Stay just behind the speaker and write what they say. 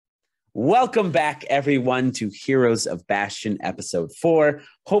Welcome back, everyone, to Heroes of Bastion, Episode 4.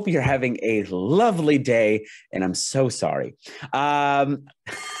 Hope you're having a lovely day, and I'm so sorry.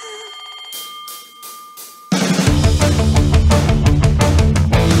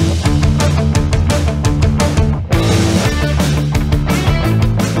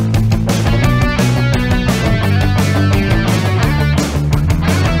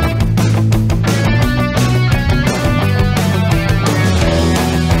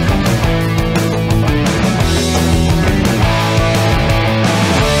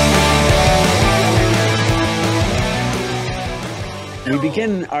 We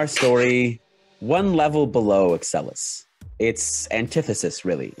begin our story one level below Excellus. It's antithesis,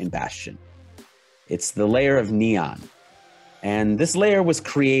 really, in Bastion. It's the layer of neon. And this layer was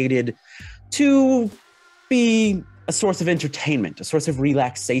created to be a source of entertainment, a source of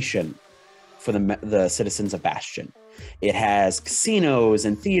relaxation for the citizens of Bastion. It has casinos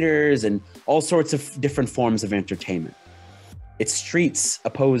and theaters and all sorts of different forms of entertainment. Its streets,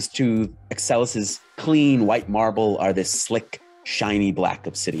 opposed to Excellus's clean white marble, are this slick, shiny black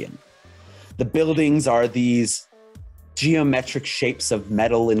obsidian. The buildings are these geometric shapes of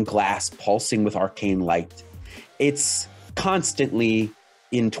metal and glass pulsing with arcane light. It's constantly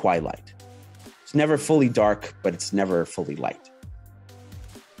in twilight. It's never fully dark, but it's never fully light.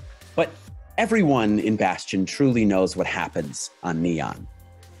 But everyone in Bastion truly knows what happens on Neon.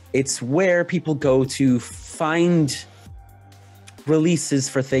 It's where people go to find releases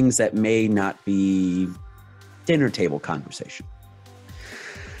for things that may not be dinner table conversation.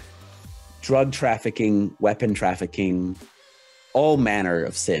 Drug trafficking, weapon trafficking, all manner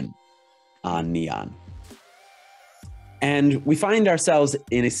of sin on Neon. And we find ourselves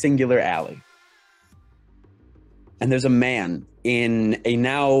in a singular alley. And there's a man in a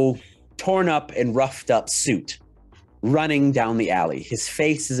now torn up and roughed up suit running down the alley. His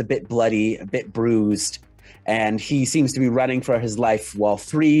face is a bit bloody, a bit bruised, and he seems to be running for his life while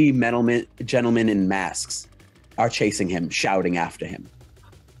three gentlemen in masks are chasing him, shouting after him.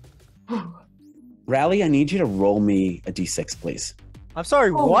 Rally, I need you to roll me a d6, please. I'm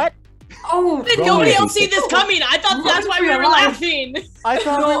sorry, what? Oh, Did nobody else see this coming? I thought that's why we were laughing. I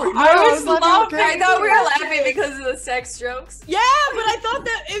thought I thought we were laughing because of the sex jokes. Yeah, but I thought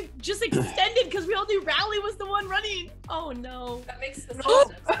that it just extended because we all knew Rally was the one running. Oh no. That makes the sex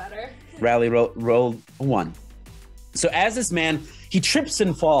jokes better. Rally, roll a 1. So as this man, he trips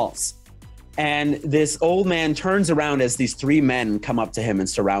and falls. And this old man turns around as these three men come up to him and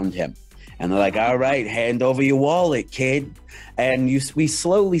surround him. And they're like, all right, hand over your wallet, kid. And we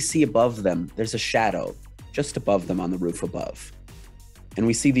slowly see above them, there's a shadow just above them on the roof above. And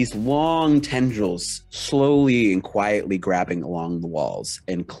we see these long tendrils slowly and quietly grabbing along the walls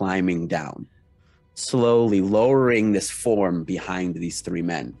and climbing down, slowly lowering this form behind these three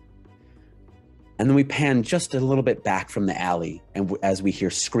men. And then we pan just a little bit back from the alley, and as we hear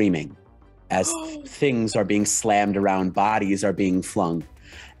screaming, as things are being slammed around, bodies are being flung.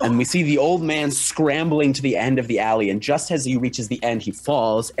 And we see the old man scrambling to the end of the alley, and just as he reaches the end, he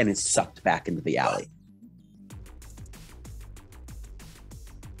falls and is sucked back into the alley.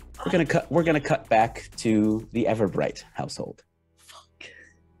 We're gonna cut back to the Everbright household. Fuck.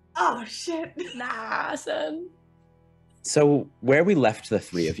 Oh shit. Nah, son. So where we left the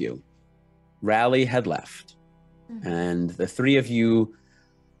three of you, Rally had left, and the three of you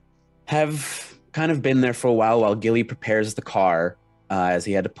have kind of been there for a while Gilly prepares the car, as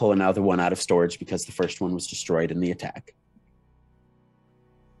he had to pull another one out of storage because the first one was destroyed in the attack.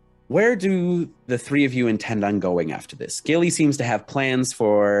 Where do the three of you intend on going after this? Gilly seems to have plans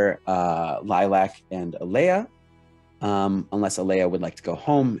for Lilac and Alea, unless Alea would like to go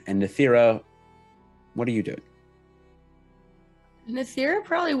home. And Nathira, what are you doing? Nathira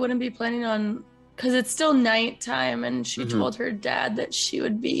probably wouldn't be planning on, because it's still nighttime, and she told her dad that she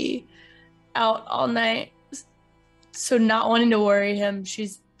would be out all night. So not wanting to worry him,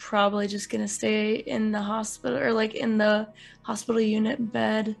 she's probably just going to stay in the hospital, or like in the hospital unit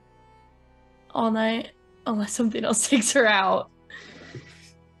bed all night, unless something else takes her out.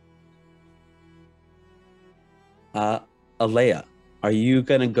 Alea, are you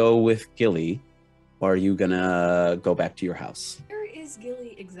going to go with Gilly, or are you going to go back to your house? Where is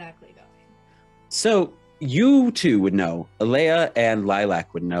Gilly exactly going? So you two would know, Alea and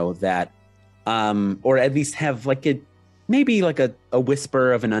Lilac would know that, or at least have like maybe like a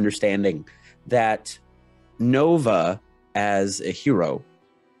whisper of an understanding that Nova, as a hero,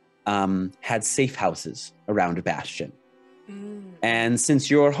 had safe houses around Bastion. And since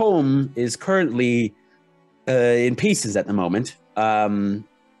your home is currently in pieces at the moment,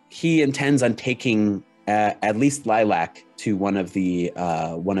 he intends on taking at least Lilac to one of the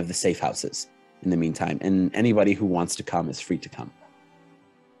safe houses in the meantime, and anybody who wants to come is free to come.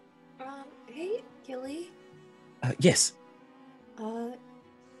 Hey, Gilly. Yes. Do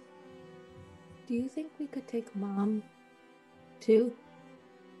you think we could take Mom too?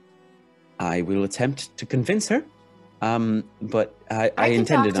 I will attempt to convince her. But I can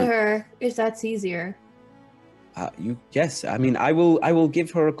intended talk to her if that's easier. Yes. I mean, I will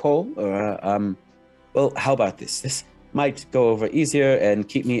give her a call. Or well, how about this? This might go over easier and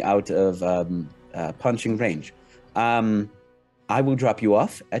keep me out of punching range. I will drop you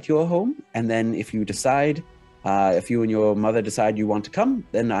off at your home, and then if you decide, if you and your mother decide you want to come,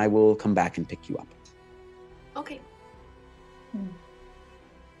 then I will come back and pick you up. Okay.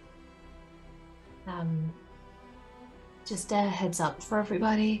 Just a heads up for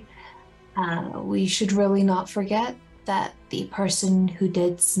everybody. We should really not forget that the person who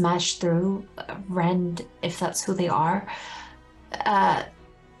did smash through Rend, if that's who they are,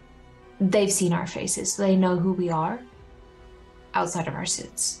 they've seen our faces. They know who we are outside of our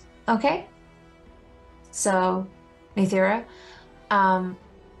suits. Okay? So, Nithira, I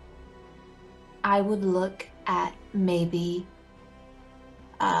would look at maybe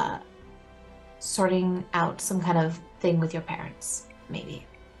sorting out some kind of thing with your parents, maybe.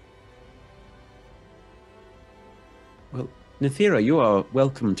 Well, Nithira, you are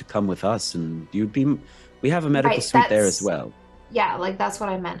welcome to come with us, and we have a medical suite there as well. Yeah, like that's what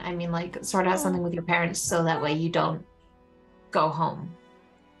I meant. I mean, like sort out something with your parents so that way you don't go home.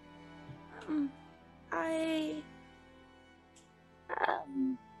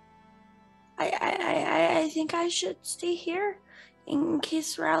 I think I should stay here in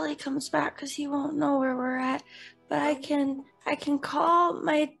case Raleigh comes back because he won't know where we're at. But I can call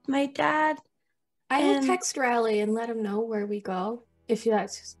my dad. I will text Riley and let him know where we go. We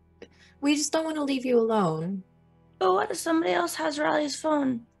just don't want to leave you alone. But what if somebody else has Riley's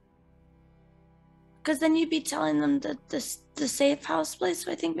phone? Because then you'd be telling them the safe house place.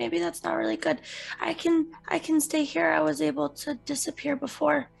 So I think maybe that's not really good. I can stay here. I was able to disappear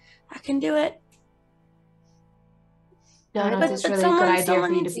before. I can do it. No, it's really a good idea for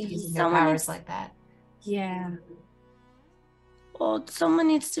you to be using your powers like that. Yeah. Well, someone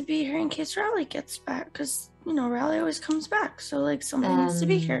needs to be here in case Riley gets back, because Riley always comes back. So someone needs to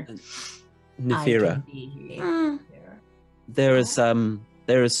be here. Nithira, there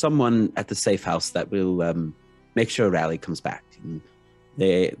is someone at the safe house that will make sure Riley comes back. And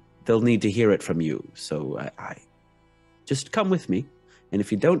they'll need to hear it from you. So I just come with me, and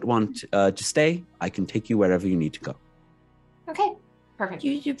if you don't want to stay, I can take you wherever you need to go. Okay, perfect.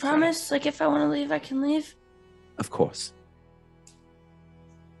 You promise? Like, if I want to leave, I can leave? Of course.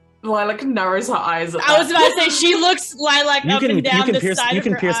 Lilac narrows her eyes at I was about to say, she looks Lilac up and down the side You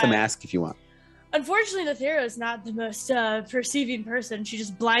can of her pierce the eye. mask if you want. Unfortunately, Nithira is not the most perceiving person. She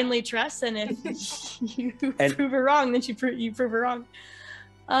just blindly trusts, and if you prove her wrong, then you prove her wrong.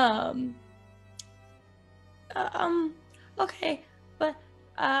 Okay, but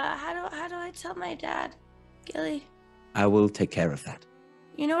how do I tell my dad, Gilly? I will take care of that.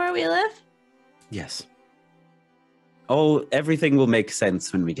 You know where we live? Yes. Everything will make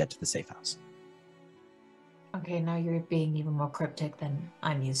sense when we get to the safe house. Okay, now you're being even more cryptic than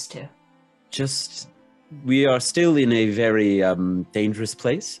I'm used to. We are still in a very dangerous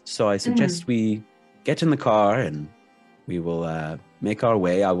place, so I suggest we get in the car and we will make our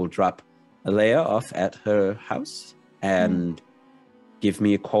way. I will drop Alea off at her house and give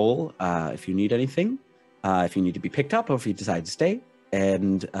me a call if you need anything, if you need to be picked up or if you decide to stay,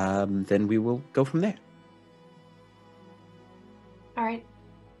 and then we will go from there. All right,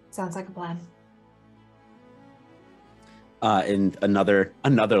 sounds like a plan. And another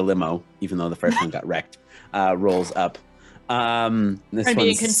limo, even though the first one got wrecked, rolls up. This I'm being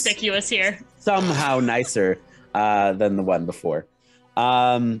one's conspicuous here. somehow nicer than the one before.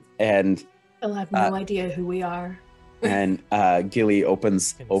 And They'll have no idea who we are. and Gilly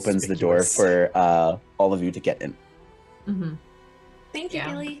opens the door for all of you to get in. Mm-hmm. Thank you,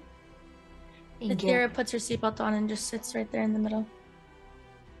 Gilly. Nithira puts her seatbelt on and just sits right there in the middle.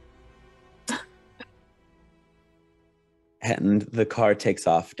 And the car takes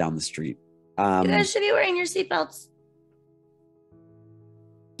off down the street. You guys should be wearing your seatbelts.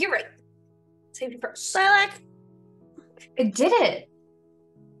 You're right. Safety first. Lilac. I did it.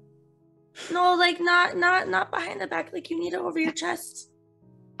 No, like not behind the back. Like you need it over your chest.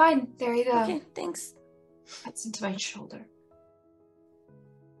 Fine, there you go. Okay, thanks. That's into my shoulder.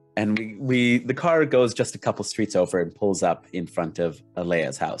 And the car goes just a couple streets over and pulls up in front of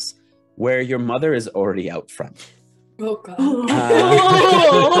Alea's house, where your mother is already out front. Oh god.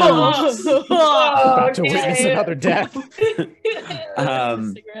 About to witness another death.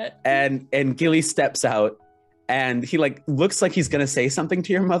 And Gilly steps out, and he like looks like he's gonna say something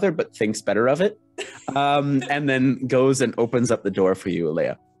to your mother, but thinks better of it. And then goes and opens up the door for you,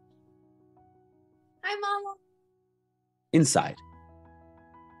 Alea. Hi, Mama. Inside.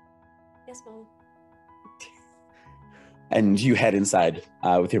 Yes, Mom. And you head inside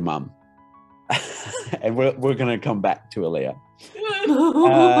with your mom. And we're gonna come back to Alea.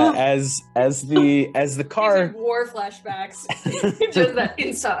 As the car war flashbacks. Just that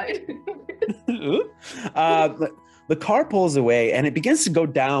inside. The car pulls away and it begins to go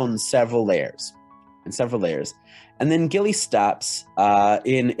down several layers. And then Gilly stops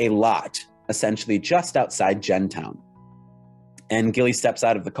in a lot, essentially just outside Gentown. And Gilly steps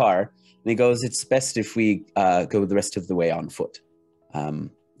out of the car and he goes, "It's best if we go the rest of the way on foot.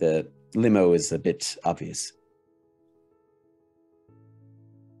 The limo is a bit obvious."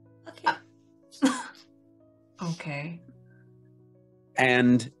 Okay. Okay.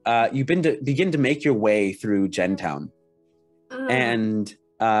 And you begin to make your way through Gentown. And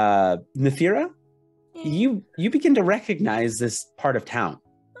Nithira, you begin to recognize this part of town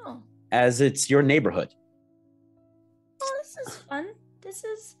as it's your neighborhood. Oh, this is fun. This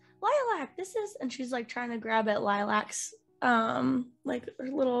is Lilac. And she's like trying to grab at Lilac's like her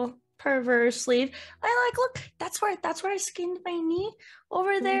little part of her sleeve. Lilac, look, that's where I skinned my knee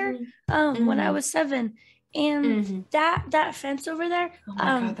over there when I was 7. And that fence over there, oh my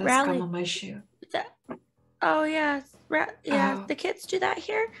God, that's Rally, gum on my shoe. The kids do that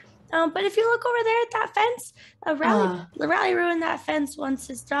here. But if you look over there at that fence, Rally ruined that fence once.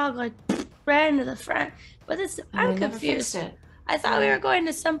 His dog like ran into the front. But I'm confused. I thought we were going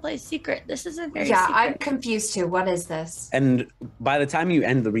to someplace secret. This isn't very secret. I'm confused too. What is this? And by the time you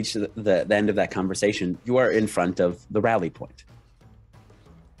reach the end of that conversation, you are in front of the rally point.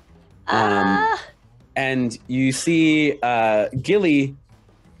 And you see Gilly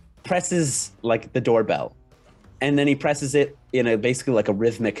presses like the doorbell, and then he presses it in basically like a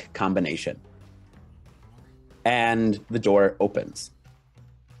rhythmic combination. And the door opens.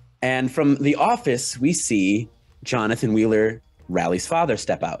 And from the office, we see Jonathan Wheeler, Rally's father,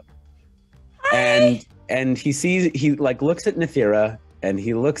 step out. Hi. And he like looks at Nithira, and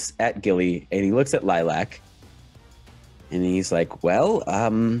he looks at Gilly, and he looks at Lilac. And he's like, "Well,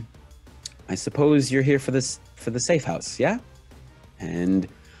 I suppose you're here for the safe house, yeah?" And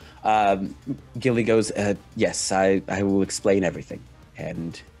Gilly goes, "Yes, I will explain everything."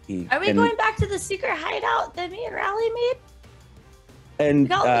 And are we going back to the secret hideout that me and Rally made? And we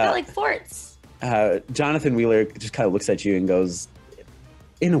got like forts. Jonathan Wheeler just kind of looks at you and goes,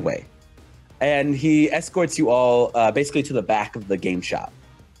 "In a way." And he escorts you all basically to the back of the game shop,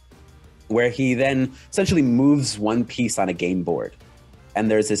 where he then essentially moves one piece on a game board. And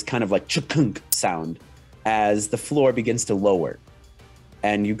there's this kind of like chukunk sound as the floor begins to lower.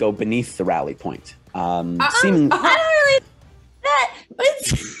 And you go beneath the rally point. I don't really that,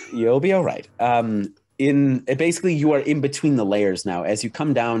 but you'll be all right. Basically, you are in between the layers now as you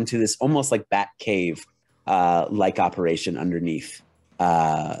come down to this almost like bat cave like operation underneath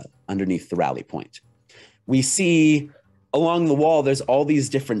the rally point. We see along the wall, there's all these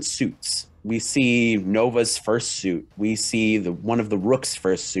different suits. We see Nova's first suit. We see one of the Rook's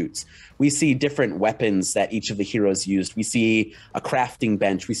first suits. We see different weapons that each of the heroes used. We see a crafting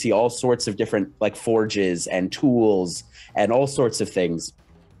bench. We see all sorts of different like forges and tools and all sorts of things.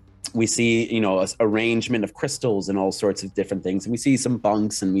 We see, an arrangement of crystals and all sorts of different things. And we see some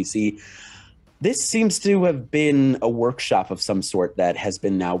bunks, and we see this seems to have been a workshop of some sort that has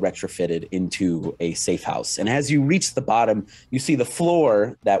been now retrofitted into a safe house. And as you reach the bottom, you see the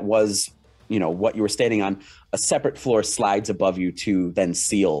floor that was what you were standing on, a separate floor slides above you to then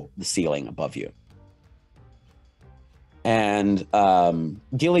seal the ceiling above you. And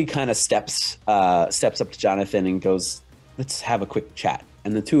Gilly kind of steps up to Jonathan and goes, "Let's have a quick chat."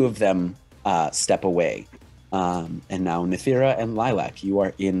 And the two of them step away. And now Nithira and Lilac, you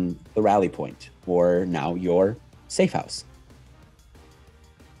are in the rally point, or now your safe house.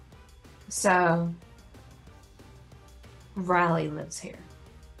 So, Rally lives here.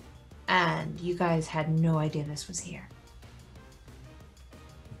 And you guys had no idea this was here.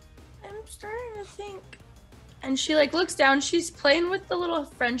 I'm starting to think. And she like looks down. She's playing with the little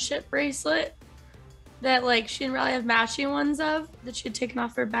friendship bracelet that like she and Rally have matching ones of that she had taken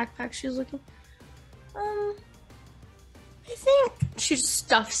off her backpack. She was looking. I think she just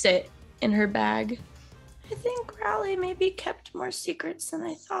stuffs it in her bag. I think Rally maybe kept more secrets than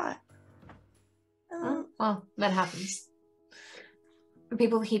I thought. Well, that happens.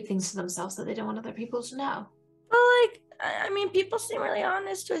 People keep things to themselves that they don't want other people to know. But like, I mean, people seem really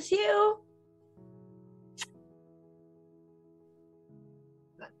honest with you.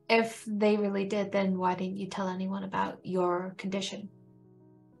 If they really did, then why didn't you tell anyone about your condition?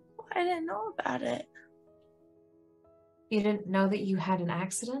 I didn't know about it. You didn't know that you had an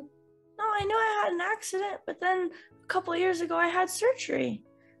accident? No, I knew I had an accident, but then a couple of years ago I had surgery.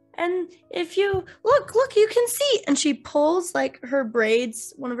 And if you look, you can see. And she pulls like her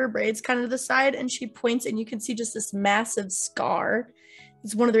braids, one of her braids kind of to the side, and she points, and you can see just this massive scar.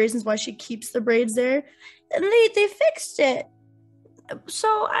 It's one of the reasons why she keeps the braids there. And they fixed it.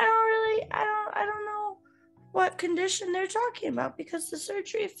 So I don't know what condition they're talking about because the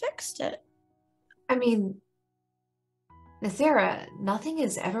surgery fixed it. I mean, Nathira, nothing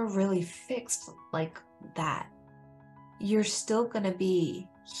is ever really fixed like that. You're still gonna be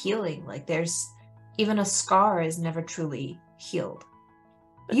healing. Like there's even a scar is never truly healed.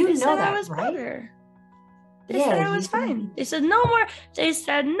 But you they know said that, I was right? better. They said I was fine. They said no more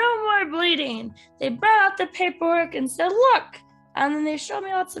bleeding. They brought out the paperwork and said, look. And then they showed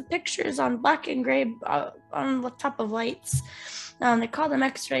me lots of pictures on black and gray on the top of lights. They called them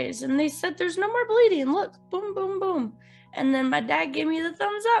x-rays. And they said, there's no more bleeding. Look, boom, boom, boom. And then my dad gave me the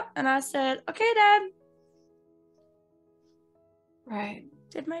thumbs up. And I said, okay, Dad. Right.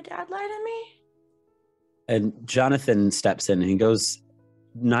 Did my dad lie to me? And Jonathan steps in and he goes,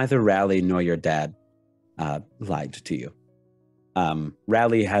 neither Rally nor your dad lied to you.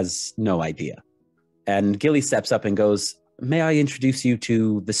 Rally has no idea. And Gilly steps up and goes, may I introduce you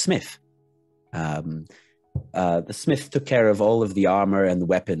to the smith? The smith took care of all of the armor and the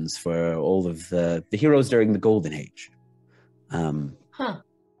weapons for all of the heroes during the Golden Age. And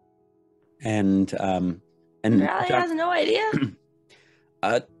Rally has no idea?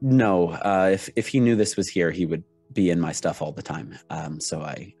 No. If he knew this was here, he would be in my stuff all the time.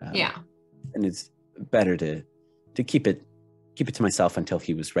 Yeah. And it's better to keep it to myself until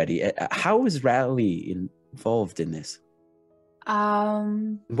he was ready. How was Rally involved in this?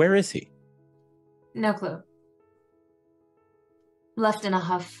 Where is he? No clue. Left in a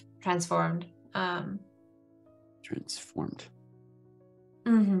huff, transformed. Transformed.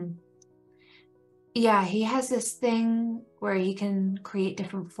 Mm-hmm. Yeah, he has this thing where he can create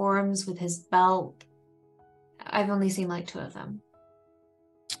different forms with his belt. I've only seen like 2 of them.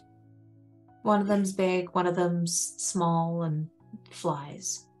 One of them's big, one of them's small and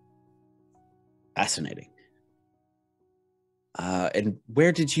flies. Fascinating. And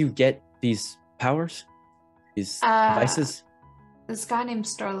where did you get these powers? These devices? This guy named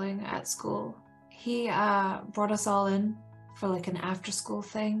Sterling at school. He brought us all in for like an after-school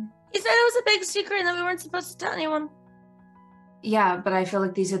thing. He said it was a big secret and that we weren't supposed to tell anyone. Yeah, but I feel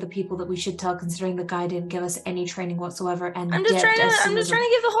like these are the people that we should tell, considering the guy didn't give us any training whatsoever. And I'm just trying to give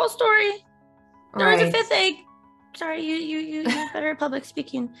the whole story. There was a 5th egg. Sorry, you better at public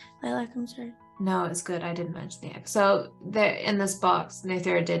speaking. I'm sorry. No, it's good. I didn't mention the egg. So there in this box,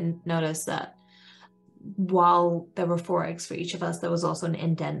 Nathira didn't notice that while there were 4 eggs for each of us, there was also an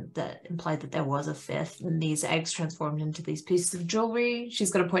indent that implied that there was a 5th, and these eggs transformed into these pieces of jewelry.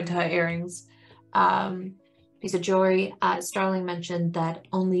 She's going to point to her earrings. Piece of jewelry. Starling mentioned that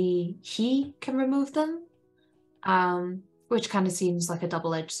only he can remove them, which kind of seems like a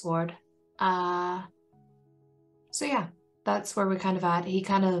double-edged sword. So yeah, that's where we're kind of at. He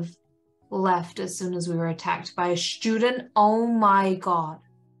kind of left as soon as we were attacked by a student. Oh my god.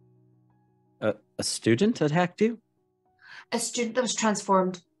 A student attacked you? A student that was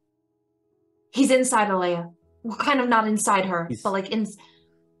transformed. He's inside Alea. Well, kind of not inside her, but like in...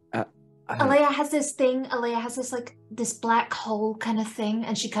 Alea has this thing. Alea has this like this black hole kind of thing,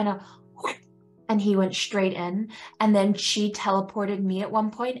 and she kind of... And he went straight in, and then she teleported me at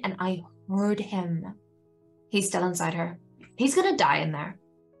one point, and I heard him. He's still inside her. He's gonna die in there.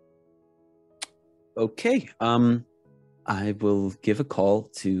 Okay. I will give a call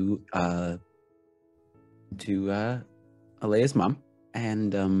to Alea's mom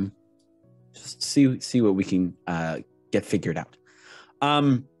and just see what we can get figured out.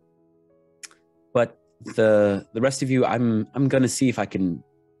 But the rest of you, I'm gonna see if I can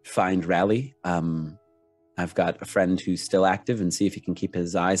find Rally. I've got a friend who's still active and see if he can keep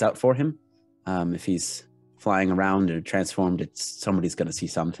his eyes out for him. If he's flying around or transformed, somebody's gonna see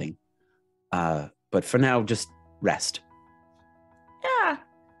something. But for now, just rest. Yeah.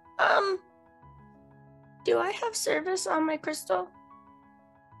 Do I have service on my crystal?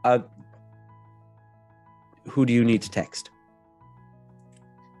 Who do you need to text?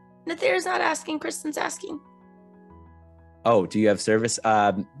 Nathira's not asking, Kristen's asking. Oh, do you have service?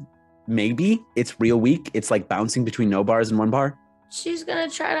 Maybe. It's real weak. It's like bouncing between no bars and 1 bar. She's gonna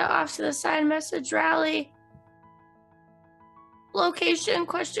try to off to the side message Rally. Location,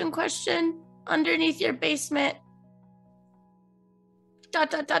 question, underneath your basement. ...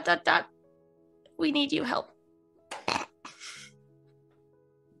 We need you help.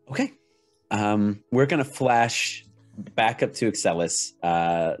 Okay. We're gonna flash back up to Excellus,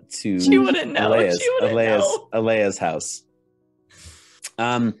 to She wouldn't know. Alea's house.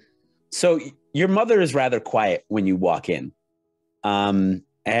 So your mother is rather quiet when you walk in,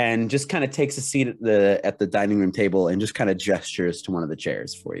 and just kind of takes a seat at the dining room table and just kind of gestures to one of the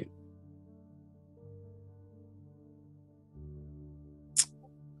chairs for you.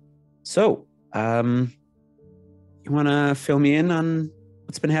 So, you want to fill me in on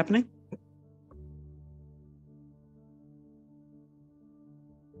what's been happening?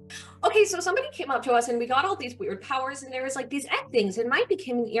 Okay, so somebody came up to us and we got all these weird powers, and there was like these egg things, and mine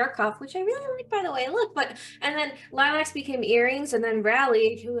became an ear cuff, which I really like, by the way. Look, and then Lilacs became earrings, and then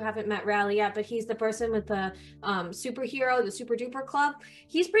Rally, who haven't met Rally yet, but he's the person with the superhero, the super duper club.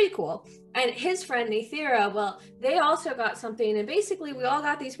 He's pretty cool. And his friend Nathira, well, they also got something, and basically we all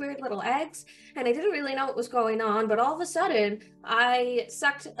got these weird little eggs, and I didn't really know what was going on, but all of a sudden I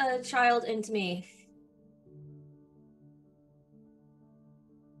sucked a child into me.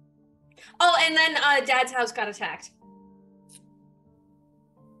 Oh, and then Dad's house got attacked.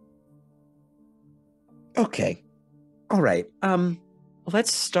 Okay. All right.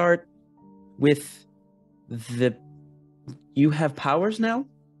 Let's start with you have powers now?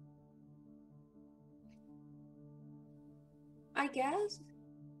 I guess.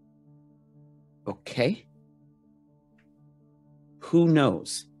 Okay. Who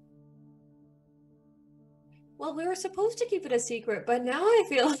knows? Well, we were supposed to keep it a secret, but now I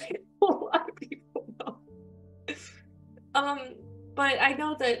feel like a lot of people know. But I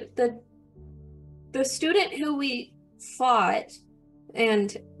know that the student who we fought,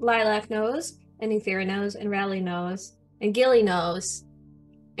 and Lilac knows, and Ethera knows, and Rally knows, and Gilly knows,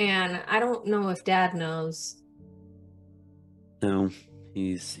 and I don't know if Dad knows. No,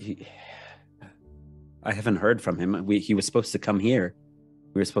 I haven't heard from him. He was supposed to come here.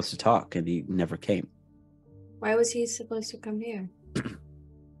 We were supposed to talk, and he never came. Why was he supposed to come here?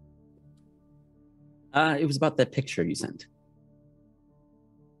 It was about that picture you sent.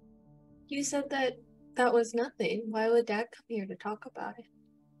 You said that was nothing. Why would Dad come here to talk about it?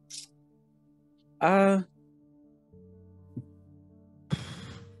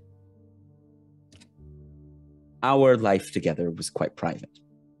 Our life together was quite private.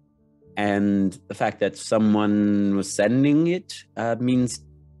 And the fact that someone was sending it means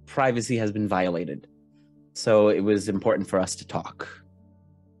privacy has been violated. So it was important for us to talk.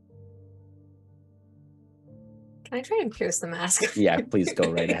 Can I try and pierce the mask? Yeah, please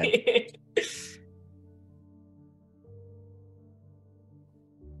go right ahead.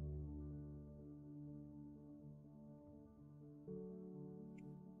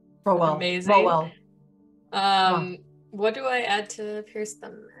 Roll well. Amazing. Roll well. What do I add to pierce the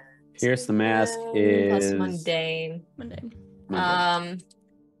mask? Pierce the mask Plus is mundane. Mundane. I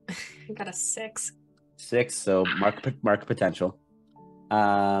got a 6. 6, so mark potential.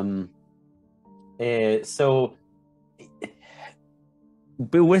 But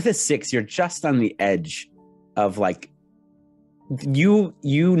with a 6, you're just on the edge of like you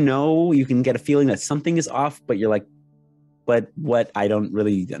know you can get a feeling that something is off, but you're like, but what? I don't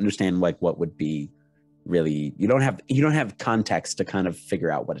really understand like what would be really. You don't have context to kind of figure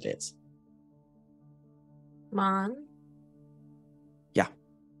out what it is. Mom? Yeah.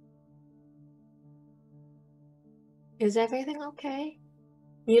 Is everything okay?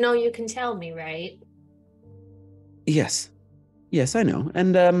 You know you can tell me, right? Yes, I know.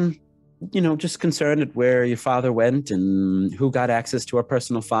 And just concerned at where your father went and who got access to our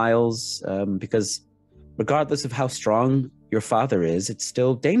personal files, because regardless of how strong your father is, it's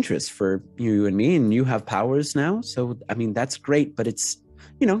still dangerous for you and me, and you have powers now. So, I mean, that's great, but it's,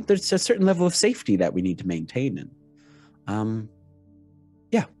 there's a certain level of safety that we need to maintain. And,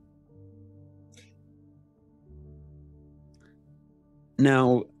 yeah.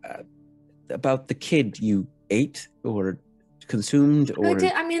 Now, about the kid you ate or consumed, or... It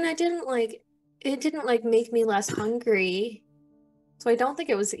didn't make me less hungry. So I don't think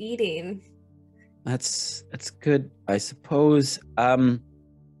it was eating. That's good, I suppose.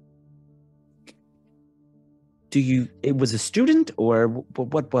 It was a student, or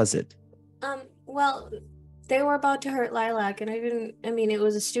what was it? Well, they were about to hurt Lilac, and it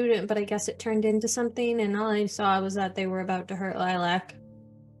was a student, but I guess it turned into something, and all I saw was that they were about to hurt Lilac.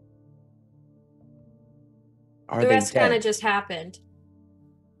 The rest kind of just happened.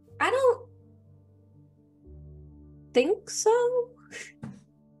 I don't think so.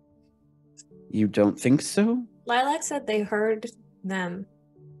 You don't think so? Lilac said they heard them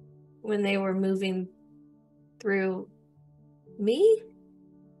when they were moving through me?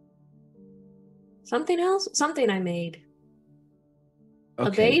 Something else? Something I made. Okay.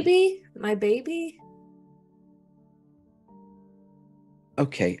 A baby? My baby?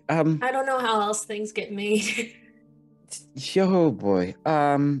 Okay. I don't know how else things get made. Yo, boy.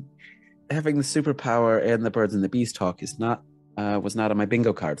 Having the superpower and the birds and the bees talk is not was not on my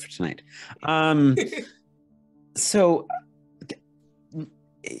bingo card for tonight. So,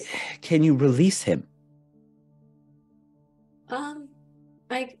 can you release him?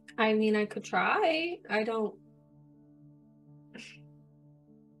 I mean, I could try. I don't.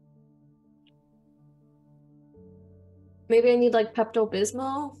 Maybe I need like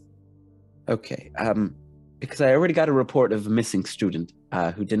Pepto-Bismol. Okay. Because I already got a report of a missing student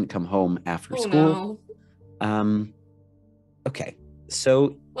who didn't come home after school. No. Okay.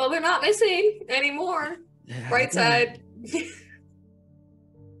 So. Well, they're not missing anymore. Right side.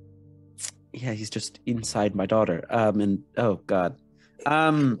 Yeah, he's just inside my daughter. And oh god.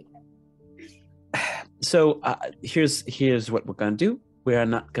 So here's what we're gonna do. We are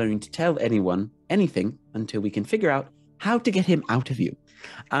not going to tell anyone anything until we can figure out how to get him out of you.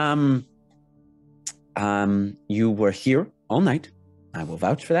 You were here all night. I will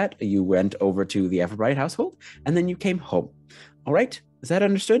vouch for that. You went over to the Everbright household, and then you came home. All right? Is that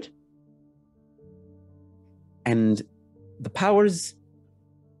understood? And the powers,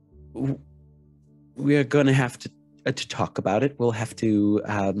 we are going to have to talk about it. We'll have to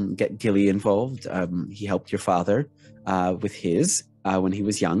get Gilly involved. He helped your father with his when he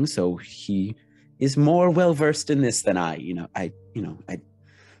was young, so he is more well versed in this than I. I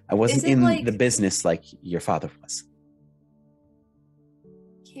wasn't in like... the business like your father was.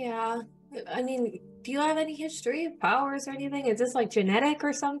 Yeah, I mean, do you have any history of powers or anything? Is this like genetic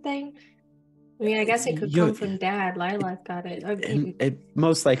or something? I mean, I guess it could come from Dad. Lilac got it. It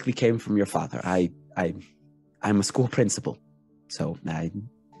most likely came from your father. I'm a school principal, so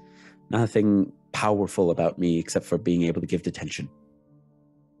nothing powerful about me except for being able to give detention.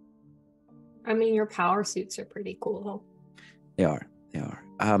 I mean, your power suits are pretty cool. They are.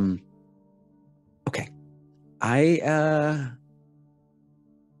 Okay.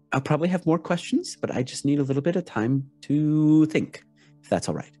 I'll probably have more questions, but I just need a little bit of time to think, if that's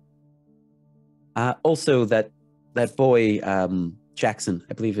all right. Also, that boy, Jackson,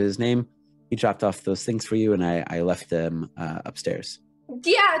 I believe is his name, he dropped off those things for you, and I left them upstairs.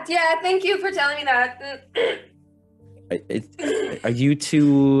 Yeah, thank you for telling me that. Are you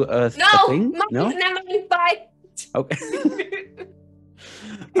two a thing? No? Never mind, bye. Okay.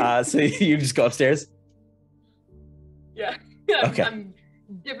 So you just go upstairs? Yeah. Okay. I'm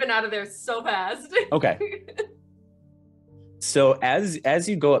dipping out of there so fast. Okay. So as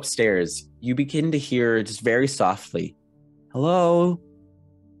you go upstairs, you begin to hear just very softly, "Hello?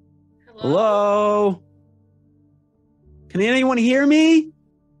 Hello? Can anyone hear me?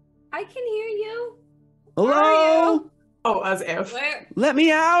 I can hear you. Hello? Where are you? Oh, as if. Where? Let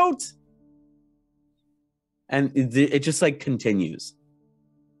me out!" And it just like continues.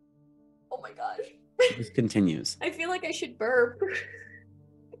 Oh my gosh. It just continues. I feel like I should burp.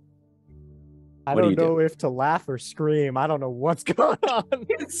 I What do don't you know if to laugh or scream. I don't know what's going on.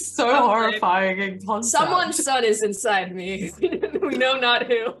 It's so horrifying and concept. Someone's son is inside me. We know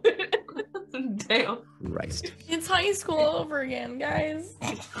not who. Damn. Christ. It's high school all over again, guys.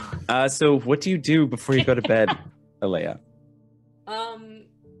 So what do you do before you go to bed, Alea? I'm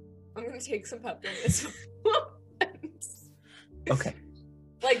gonna take some Pepto-Bismol. Okay.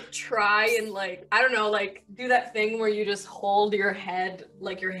 Like try and like, I don't know, like do that thing where you just hold your head,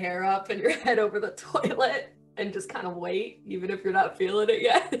 like your hair up and your head over the toilet and just kind of wait, even if you're not feeling it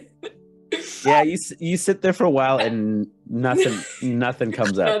yet. Yeah, you sit there for a while and nothing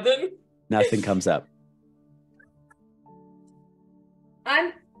comes up. Nothing comes up.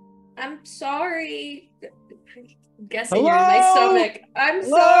 I'm sorry. I'm guessing you're in my stomach. I'm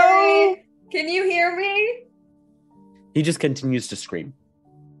sorry. Can you hear me? He just continues to scream.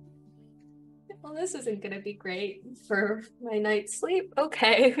 Well, this isn't gonna be great for my night's sleep.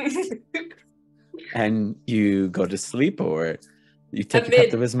 Okay. And you go to sleep, or you take your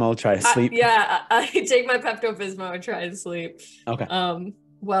Pepto-Bismol, try to sleep? Yeah, I take my Pepto-Bismol and try and sleep. Okay.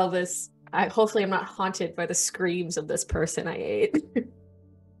 Well, hopefully I'm not haunted by the screams of this person I ate.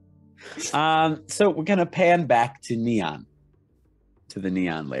 So we're gonna pan back to Neon, to the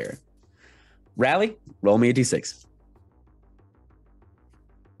Neon layer. Rally, roll me a d6.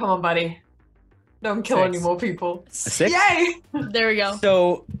 Come on, buddy. Don't kill any more people. A 6? Yay! There we go.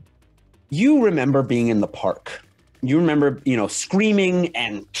 So you remember being in the park. You remember, screaming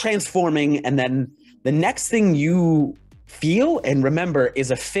and transforming, and then The next thing you feel and remember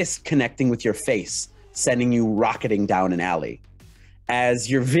is a fist connecting with your face, sending you rocketing down an alley.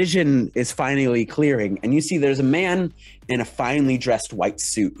 As your vision is finally clearing, and you see there's a man in a finely dressed white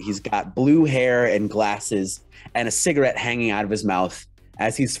suit. He's got blue hair and glasses and a cigarette hanging out of his mouth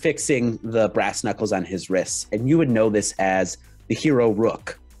as he's fixing the brass knuckles on his wrists. And you would know this as the hero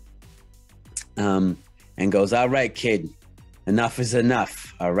Rook. And goes, all right, kid, enough is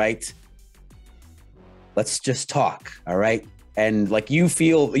enough, all right? Let's just talk, all right? And like you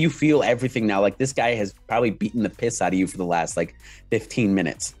feel everything now. Like this guy has probably beaten the piss out of you for the last like 15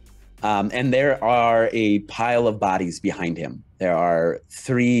 minutes. And there are a pile of bodies behind him. There are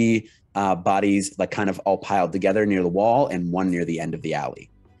 3 bodies like kind of all piled together near the wall and one near the end of the alley.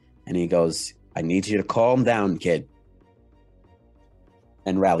 And he goes, I need you to calm down, kid.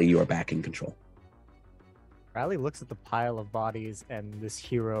 And Rally, you are back in control. Rally looks at the pile of bodies and this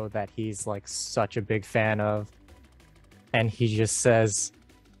hero that he's like such a big fan of. And he just says,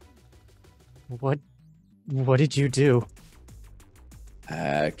 What did you do?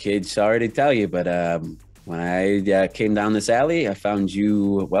 Kid, sorry to tell you, but when I came down this alley, I found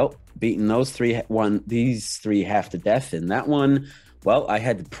you, well, beating these three half to death. And that one, well, I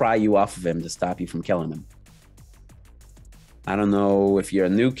had to pry you off of him to stop you from killing him. I don't know if you're a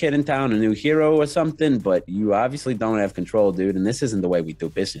new kid in town, a new hero or something, but you obviously don't have control, dude. And this isn't the way we do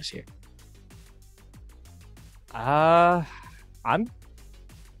business here.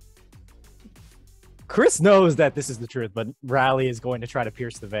 Chris knows that this is the truth, but Rally is going to try to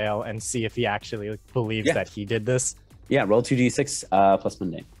pierce the veil and see if he actually believes that he did this. Yeah, roll 2d6 plus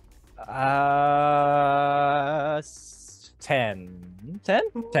mundane.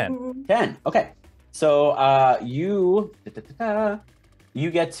 10. Okay. So you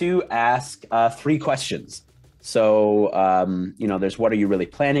get to ask 3 questions. So, there's what are you really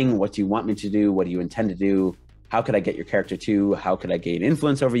planning? What do you want me to do? What do you intend to do? How could I get your character to? How could I gain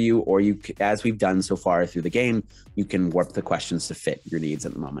influence over you? Or you, as we've done so far through the game, you can warp the questions to fit your needs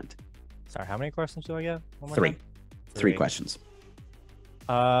at the moment. Sorry, how many questions do I get? 3. 3 questions.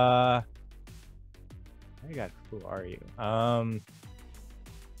 Who are you? How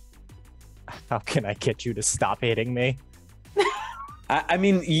can I get you to stop hitting me? I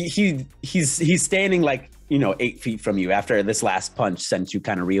mean, he's standing like 8 feet from you. After this last punch sent you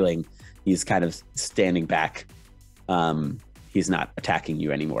kind of reeling, he's kind of standing back. He's not attacking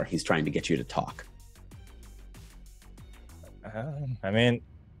you anymore. He's trying to get you to talk. I mean,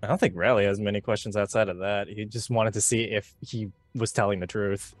 I don't think Rally has many questions outside of that. He just wanted to see if he was telling the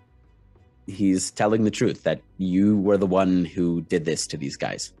truth. He's telling the truth that you were the one who did this to these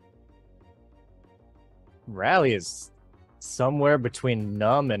guys. Rally is somewhere between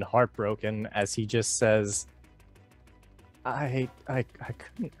numb and heartbroken as he just says, I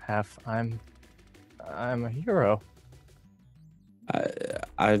couldn't have. I'm a hero.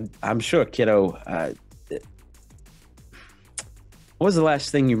 I'm sure, kiddo. What was the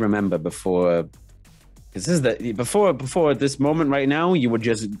last thing you remember before? Because this is before this moment right now, you were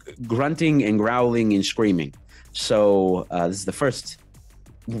just grunting and growling and screaming. So this is the first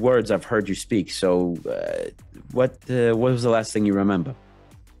words I've heard you speak. So what was the last thing you remember?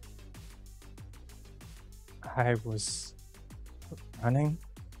 I was running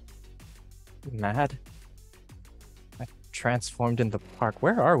mad. I transformed in the park.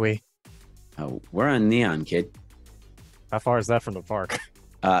 Where are we? Oh, we're on Neon, kid. How far is that from the park?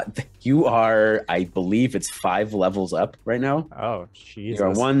 You are, I believe it's 5 levels up right now. Oh, Jesus. You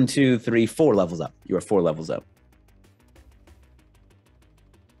are 1, 2, 3, 4 levels up. You are 4 levels up.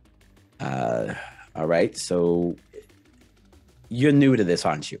 All right, so you're new to this,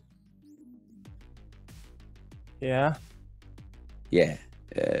 aren't you? Yeah. Yeah.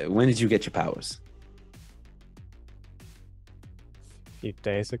 When did you get your powers? A few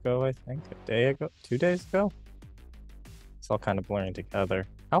days ago, I think. A day ago? 2 days ago? It's all kind of blurring together.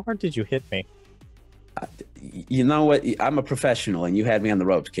 How hard did you hit me? You know what? I'm a professional, and you had me on the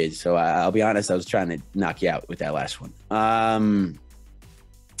ropes, kid. So I'll be honest, I was trying to knock you out with that last one.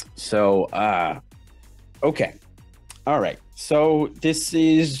 Okay. All right. So this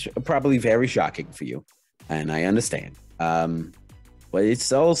is probably very shocking for you, and I understand. But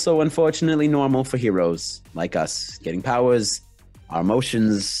it's also unfortunately normal for heroes like us getting powers. Our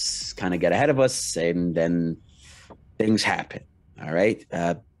emotions kind of get ahead of us, and then things happen. All right.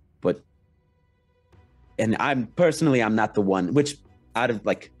 And I'm not the one, which out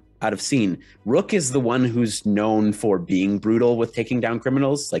of scene, Rook is the one who's known for being brutal with taking down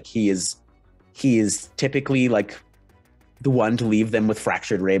criminals. Like he is typically like the one to leave them with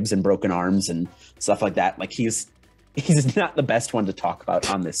fractured ribs and broken arms and stuff like that. Like he's not the best one to talk about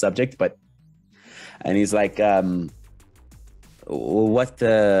on this subject, but And he's like, what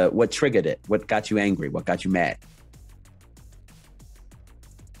triggered it? What got you angry? What got you mad?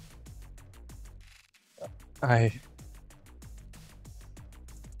 I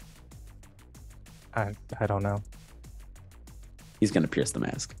don't know. He's gonna pierce the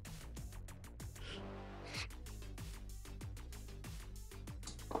mask.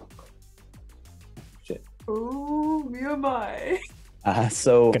 Shit. Ooh, me oh my.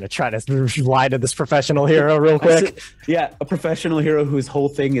 So I'm gonna try to lie to this professional hero real quick. Yeah, a professional hero whose whole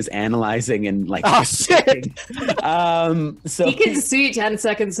thing is analyzing and like. Oh shit! So He can see 10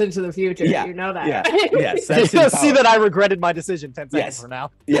 seconds into the future. Yeah, You know that. yeah, right? yes. You That's his see power. that I regretted my decision 10 seconds Yes. from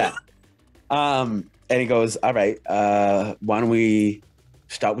now. Yeah. And he goes, all right, why don't we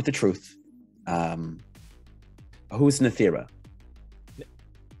start with the truth? Who's Nathira?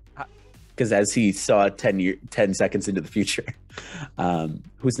 Because as he saw 10 seconds into the future,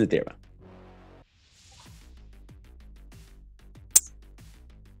 who's Nathira?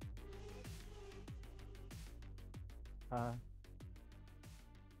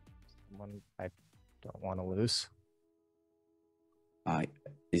 Someone I don't want to lose.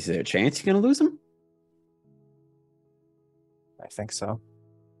 Is there a chance you're going to lose him? I think so.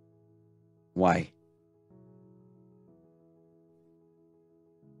 Why?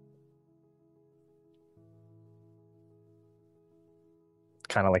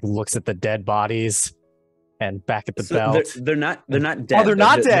 Kind of like looks at the dead bodies and back at the So belt. They're not dead. Oh, they're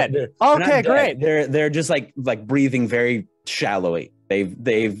not dead. They're Okay, not dead. great. They're just like breathing very shallowly.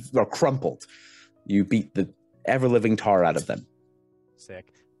 They're crumpled. You beat the ever living tar out of them.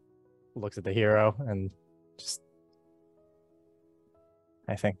 Sick. Looks at the hero and just.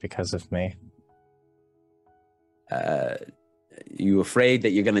 I think because of me. You afraid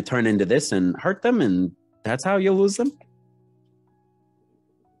that you're going to turn into this and hurt them, and that's how you'll lose them?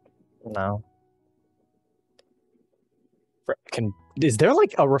 No. Is there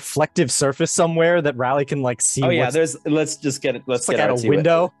like a reflective surface somewhere that Rally can like see? Oh yeah, let's get like at artsy a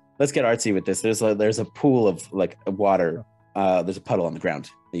window. Let's get artsy with this. There's a pool of like water. There's a puddle on the ground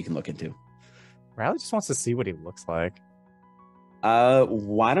that you can look into. Rally just wants to see what he looks like.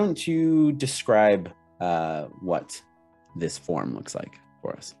 Why don't you describe what this form looks like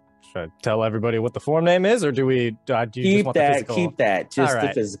for us? Should I tell everybody what the form name is, or do you just Keep want the that. physical? Keep that. Just All the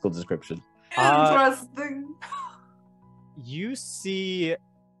right. physical description. Interesting. You see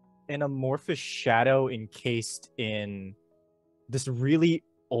an amorphous shadow encased in this really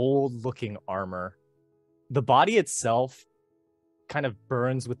old-looking armor. The body itself kind of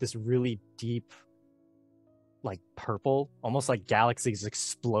burns with this really deep, like purple, almost like galaxies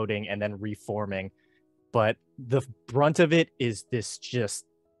exploding and then reforming. But the brunt of it is this just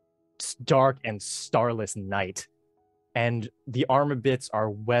dark and starless night. And the armor bits are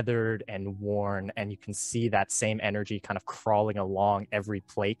weathered and worn, and you can see that same energy kind of crawling along every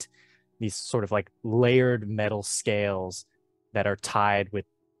plate. These sort of like layered metal scales that are tied with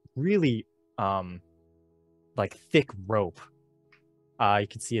really like thick rope. You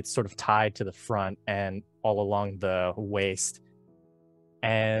can see it's sort of tied to the front and all along the waist.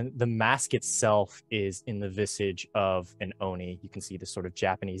 And the mask itself is in the visage of an Oni. You can see this sort of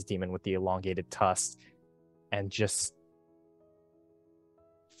Japanese demon with the elongated tusks. And just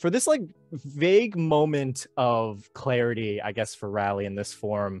for this like vague moment of clarity, I guess, for Rally in this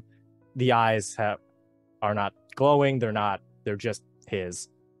form, the eyes are not glowing. They're just his.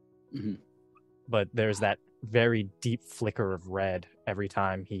 Mhm. But there's that very deep flicker of red every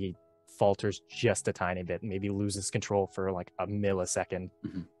time he falters just a tiny bit, maybe loses control for like a millisecond.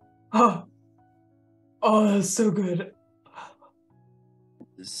 Oh, that's so good.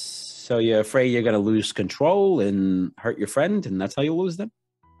 So you're afraid you're going to lose control and hurt your friend, and that's how you lose them?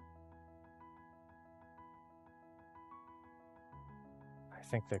 I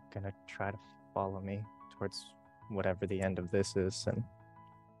think they're gonna try to follow me towards whatever the end of this is, and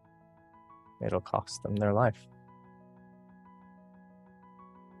it'll cost them their life.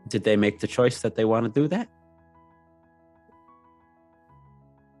 Did they make the choice that they want to do that?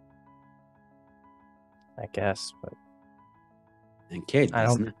 I guess, but And kid, I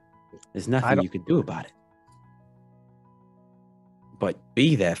don't- there's I nothing don't- you could do about it. But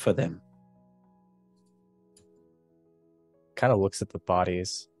be there for them. kind of looks at the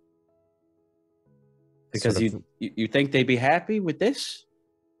bodies. Because Sort of- you think they'd be happy with this?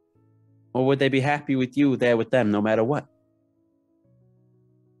 Or would they be happy with you there with them no matter what?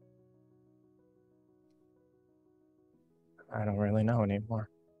 I don't really know anymore.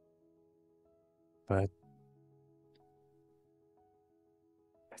 But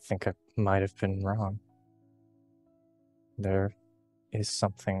I think I might have been wrong. There is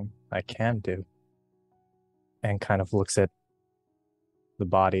something I can do. and kind of looks at the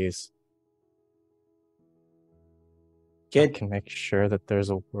bodies. I Kid, can make sure that there's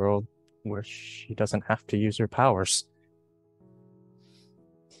a world where she doesn't have to use her powers.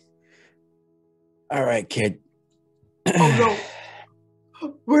 all right, kid. Oh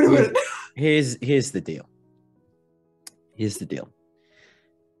no. Wait a minute. Here's the deal. Here's the deal.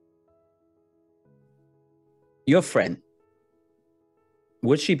 Your friend,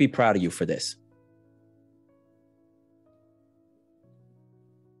 would she be proud of you for this?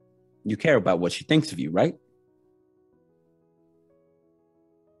 You care about what she thinks of you, right?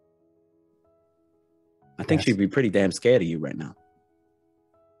 I think Yes. she'd be pretty damn scared of you right now.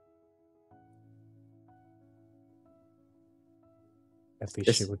 At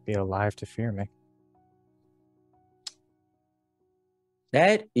least she This- would be alive to fear me.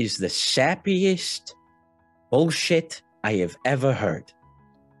 That is the sappiest bullshit I have ever heard.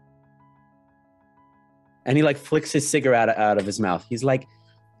 And he like flicks his cigarette out of his mouth. He's like,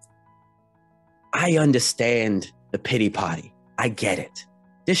 I understand the pity party. I get it.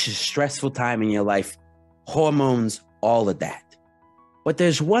 This is a stressful time in your life. Hormones, all of that. But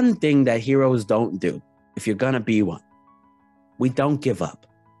there's one thing that heroes don't do if you're gonna be one. We don't give up.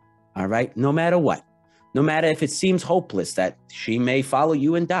 All right? No matter what. No matter if it seems hopeless that she may follow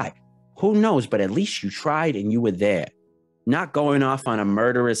you and die. Who knows? But at least you tried and you were there. Not going off on a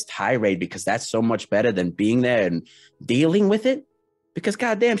murderous tirade because that's so much better than being there and dealing with it. Because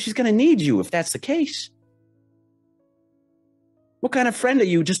goddamn, she's gonna need you if that's the case. What kind of friend are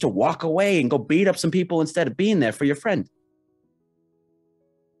you just to walk away and go beat up some people instead of being there for your friend?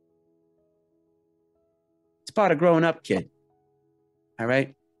 It's part of growing up, kid. All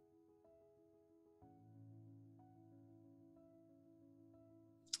right?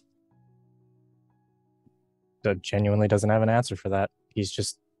 Doug genuinely doesn't have an answer for that. He's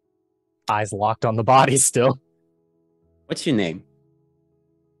just eyes locked on the body still. What's your name?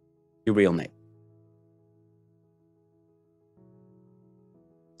 Your real name.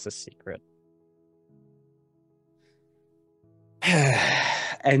 It's a secret.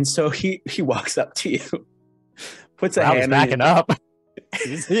 And so he walks up to you, puts a I was hand on backing your, up.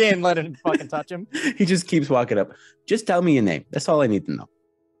 He ain't letting him fucking touch him. He just keeps walking up. Just tell me your name. That's all I need to know.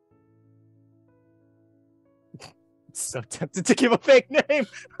 So tempted to give a fake name.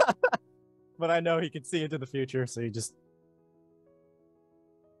 But I know he can see into the future, so he just...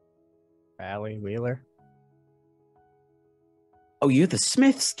 Allie Wheeler. Oh, you're the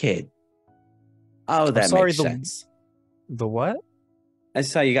Smith's kid. Oh, that sorry, makes the- sense. The what? I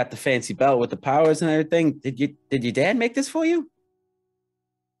saw you got the fancy belt with the powers and everything. Did your dad make this for you?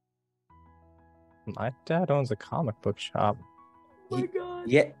 My dad owns a comic book shop. Oh my god.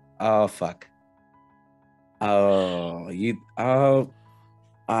 Yeah. Oh fuck. Oh,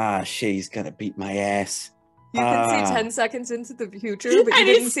 shit, he's gonna beat my ass. You can see Ah. 10 seconds into the future, but you And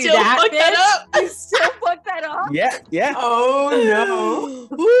he didn't see still that fucked that bit. You still fucked that up. Yeah. Oh no.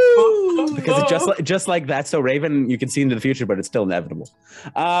 Woo! Because it's just like that. So Raven, you can see into the future, but it's still inevitable.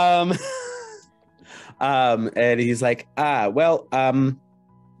 And he's like, that's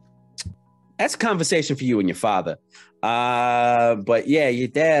a conversation for you and your father. But yeah, your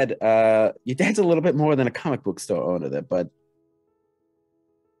dad's a little bit more than a comic book store owner there, but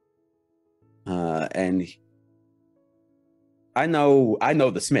and I know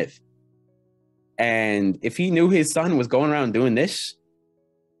the Smith. And if he knew his son was going around doing this,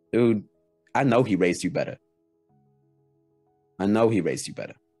 dude, I know he raised you better.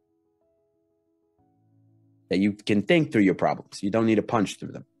 That you can think through your problems. You don't need to punch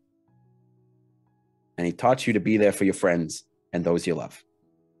through them. And he taught you to be there for your friends and those you love.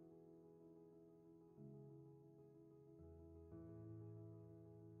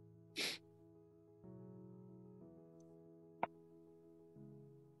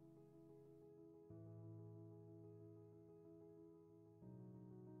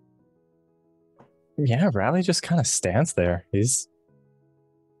 Yeah, Riley just kind of stands there. He's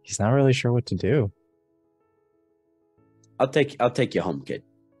not really sure what to do. I'll take you home, kid.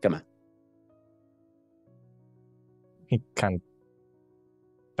 Come on. He kind of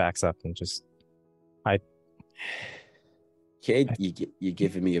backs up and just... Kid, you're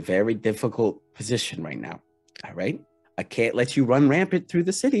giving me a very difficult position right now. All right? I can't let you run rampant through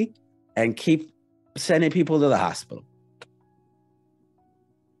the city and keep sending people to the hospital.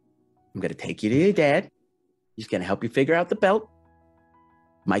 I'm going to take you to your dad. He's going to help you figure out the belt.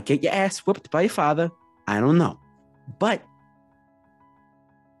 Might get your ass whooped by your father. I don't know. But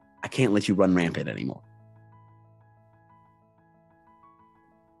I can't let you run rampant anymore.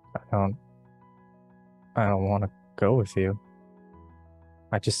 I don't want to go with you.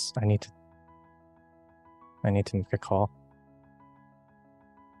 I need to I need to make a call.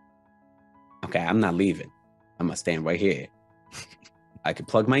 Okay, I'm not leaving. I'm gonna stand right here. I could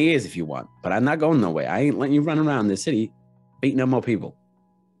plug my ears if you want, but I'm not going nowhere. I ain't letting you run around the city beating up more people.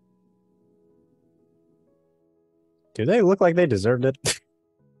 Do they look like they deserved it?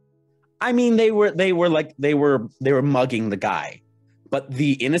 I mean, they were mugging the guy, but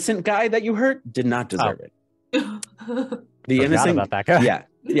the innocent guy that you hurt did not deserve it. The innocent about that guy.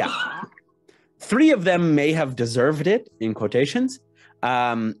 Yeah. 3 of them may have deserved it in quotations,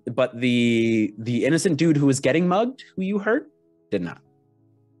 but the innocent dude who was getting mugged, who you hurt, did not.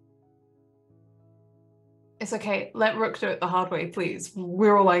 It's okay. Let Rook do it the hard way, please.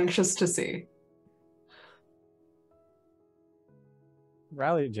 We're all anxious to see.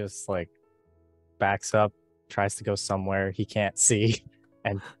 Riley just like backs up, tries to go somewhere he can't see,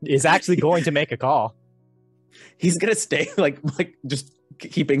 and is actually going to make a call. He's gonna stay like just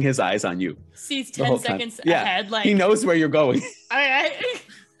keeping his eyes on you. Sees the whole 10 time. seconds Yeah. ahead. Like He knows where you're going.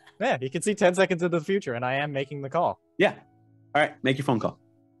 Yeah, he can see 10 seconds into the future, and I am making the call. Yeah. All right, make your phone call.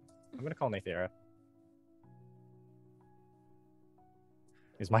 I'm gonna call Nathira.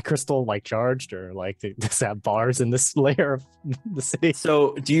 Is my crystal like charged, or like does it have bars in this layer of the city?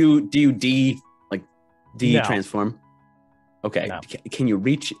 So do you No. transform? Okay. No. Can you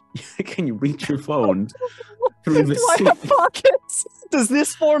reach your phone through the Do I suit? have pockets? Does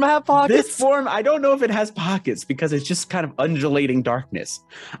this form have pockets? This form, I don't know if it has pockets because it's just kind of undulating darkness.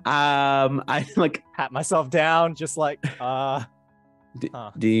 I like Pat myself down, just like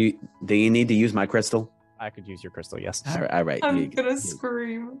do you need to use my crystal? I could use your crystal, yes. All right. I'm gonna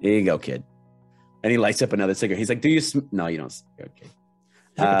scream. Here you go, kid. And he lights up another cigarette. He's like, "Do you?" No, you don't. Okay.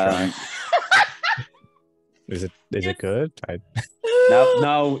 I could try. Is it good?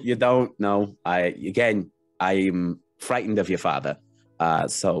 No, you don't. No, I'm frightened of your father.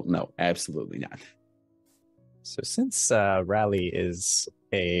 So no, absolutely not. So since Rally is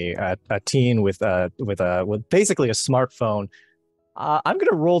a teen with basically a smartphone, I'm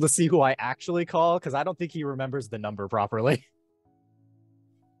gonna roll to see who I actually call because I don't think he remembers the number properly.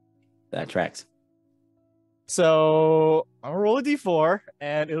 That tracks. So I'm gonna roll a d4,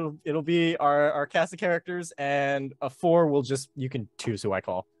 and it'll be our cast of characters, and a 4 will just you can choose who I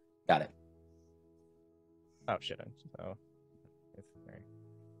call. Got it. Oh shit! So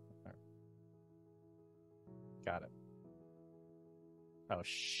got it. Oh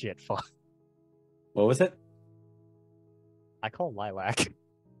shit! Fuck. What was it? I call Lilac.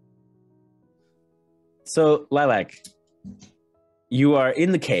 So Lilac, you are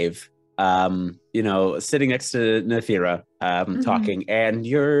in the cave. Sitting next to Nathira, talking, and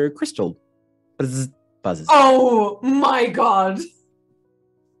your crystal buzzes. Oh my god.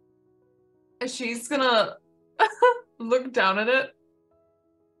 She's gonna look down at it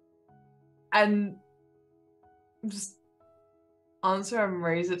and just answer and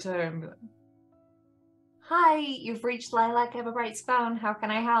raise it to her and be like, Hi, you've reached Lilac Everbright's phone. How can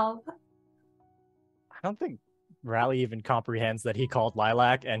I help? I don't think Rally even comprehends that he called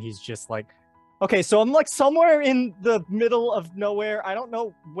Lilac, and he's just like, okay, so I'm like somewhere in the middle of nowhere. I don't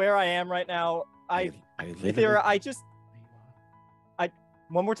know where I am right now.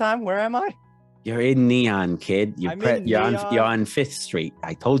 One more time, where am I? You're in Neon, kid. You're in you're Neon. on 5th Street.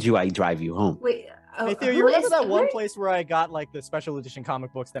 I told you I'd drive you home. Wait, Hey Theo, you remember that one place where I got like the special edition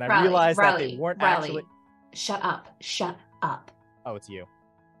comic books, then I realized that they weren't actually... Shut up. Oh, it's you.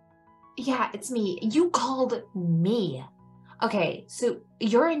 Yeah, it's me. You called me. Okay, so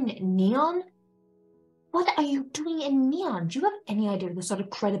you're in Neon? What are you doing in Neon? Do you have any idea the sort of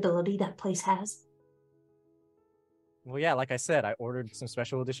credibility that place has? Well, yeah, like I said, I ordered some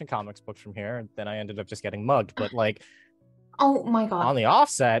special edition comics books from here, and then I ended up just getting mugged. But like, oh my god! On the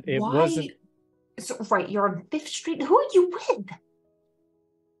offset, it wasn't. So, right, you're on 5th Street. Who are you with?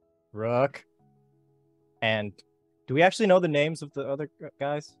 Rook. And do we actually know the names of the other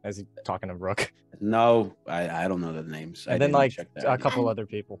guys? As he talking to Rook. No, I don't know the names. And then like a couple other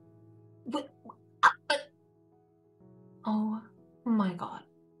people. Oh my god.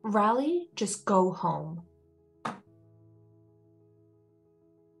 Rally, just go home.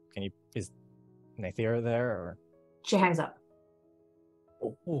 Is Nathira there or? She hangs up.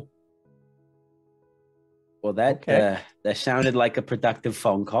 Oh. Well, that sounded like a productive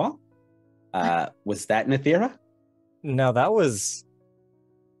phone call. Was that Nathira? No, that was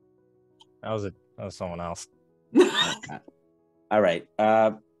someone else. All right.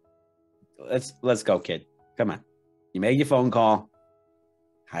 Let's go, kid. Come on. You made your phone call.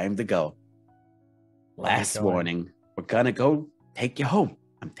 Time to go. Last warning. We're gonna go take you home.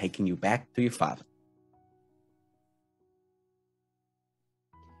 I'm taking you back to your father.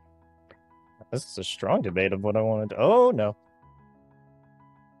 This is a strong debate of what I wanted to. Oh no.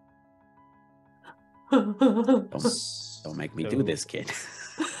 Don't make me do this, kid.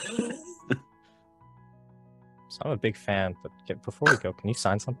 So I'm a big fan, but before we go, can you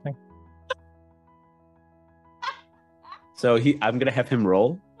sign something? So I'm gonna have him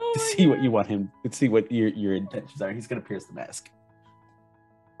roll to see what you want him, to see what your intentions are. He's gonna pierce the mask.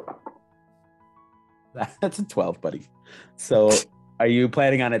 That's a 12, buddy. So are you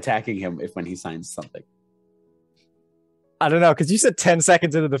planning on attacking him when he signs something? I don't know, because you said 10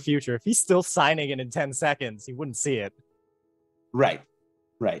 seconds into the future. If he's still signing it in 10 seconds, he wouldn't see it. Right.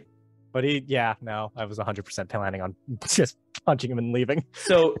 But I was 100% planning on just punching him and leaving.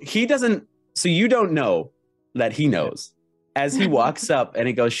 So you don't know that he knows. As he walks up and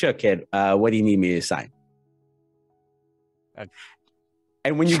he goes, "Sure, kid, what do you need me to sign?"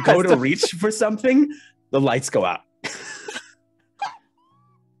 And when you go to reach for something, the lights go out.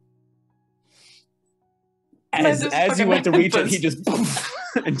 As you went to reach it, he just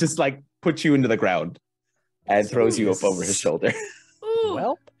and just like puts you into the ground and throws you up over his shoulder. Ooh.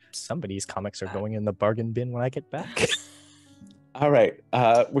 Well, somebody's comics are going in the bargain bin when I get back. All right,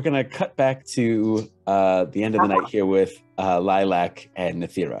 we're gonna cut back to the end of the night here with Lilac and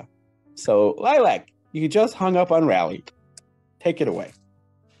Nathira. So, Lilac, you just hung up on Rally. Take it away.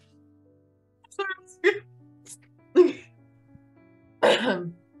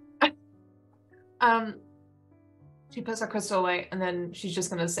 She puts her crystal away, and then she's just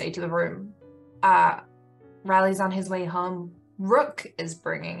gonna say to the room, Riley's on his way home. Rook is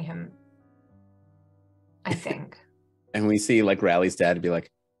bringing him, I think. And we see like Rally's dad be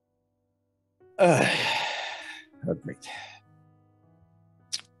like, oh, great.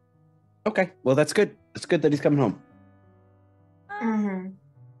 Okay, well, that's good. It's good that he's coming home. Mm-hmm.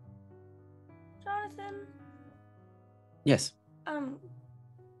 Jonathan, Yes.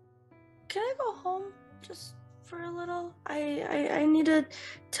 can I go home just for a little? I need to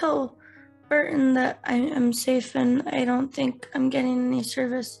tell Burton that I am safe and I don't think I'm getting any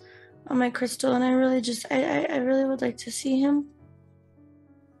service on my crystal, and I really just I really would like to see him.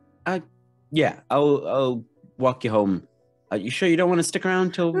 Yeah, I'll walk you home. You sure you don't want to stick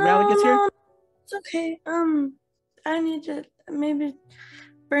around till Rally gets here? No, it's okay. I need to maybe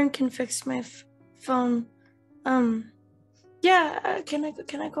Burn can fix my phone. Yeah. Can I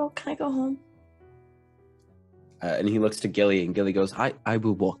go home? And he looks to Gilly, and Gilly goes, I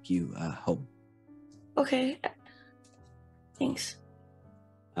will walk you home. Okay. Thanks.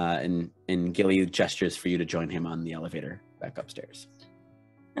 And Gilly gestures for you to join him on the elevator back upstairs.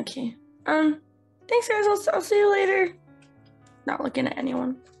 Okay. Thanks, guys. I'll see you later. Not looking at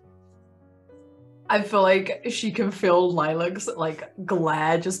anyone. I feel like she can feel Lilac's like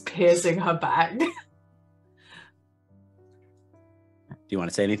glare just piercing her back. Do you want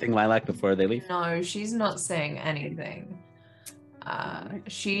to say anything, Lilac, before they leave? No, she's not saying anything.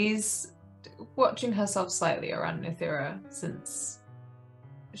 She's watching herself slightly around Nathira since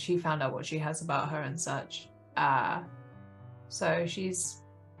she found out what she has about her and such. So she's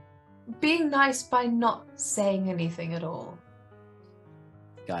being nice by not saying anything at all.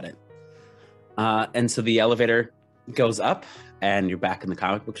 Got it. And so the elevator goes up, and you're back in the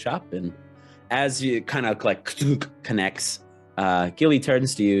comic book shop. And as you kind of like connects, Gilly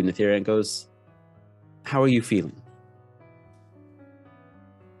turns to you, Nathira, and goes, "How are you feeling?"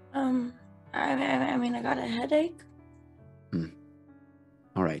 I mean, I got a headache.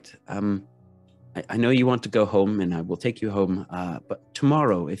 All right. I know you want to go home, and I will take you home. But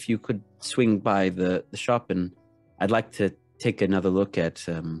tomorrow, if you could swing by the shop, and I'd like to take another look at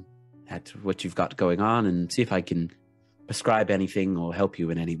what you've got going on, and see if I can prescribe anything or help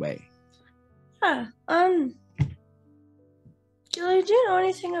you in any way. Yeah. Gilly, do you know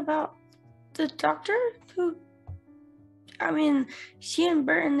anything about the doctor who? I mean, she and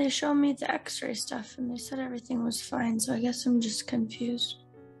Burton, they showed me the X-ray stuff, and they said everything was fine. So I guess I'm just confused.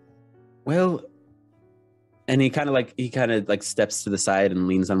 Well, and he kind of like steps to the side and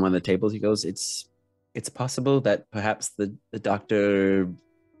leans on one of the tables. He goes, "It's possible that perhaps the doctor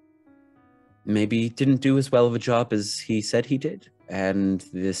maybe didn't do as well of a job as he said he did, and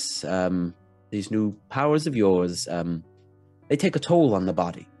these new powers of yours, they take a toll on the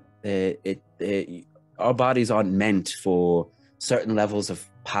body. Our bodies aren't meant for certain levels of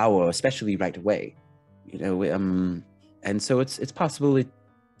power, especially right away, you know. And so it's possible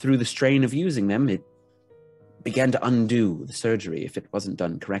through the strain of using them, it began to undo the surgery if it wasn't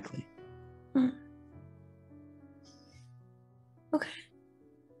done correctly." Okay.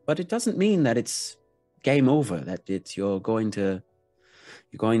 But it doesn't mean that it's game over, that you're going to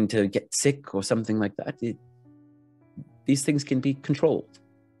get sick or something like that. These things can be controlled.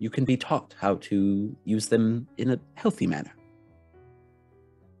 you can be taught how to use them in a healthy manner.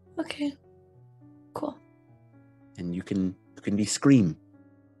 Okay. Cool. And you can be Scream.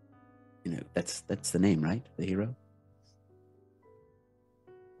 You know, that's the name, right? The hero?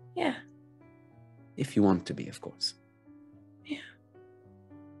 Yeah. If you want to be, of course. Yeah.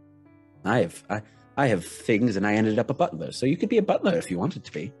 I have things, and I ended up a butler, so you could be a butler if you wanted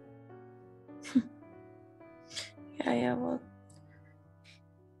to be. Yeah, well.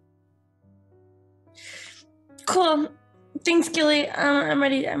 Cool. Thanks, Gilly. I'm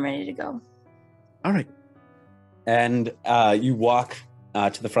ready to go. All right. And you walk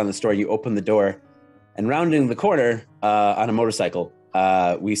to the front of the store, you open the door, and rounding the corner on a motorcycle,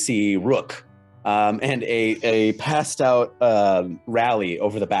 we see Rook and a passed out Rally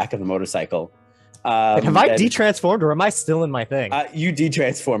over the back of the motorcycle. Have I de-transformed, or am I still in my thing? You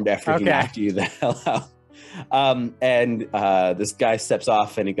de-transformed after he knocked you the hell out. And this guy steps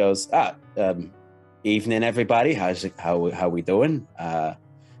off and he goes, evening, everybody. How we doing?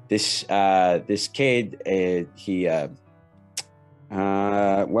 This kid, he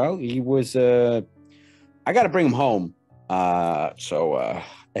was. I got to bring him home.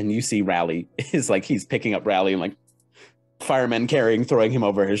 And you see Rally is like he's picking up Rally and like firemen throwing him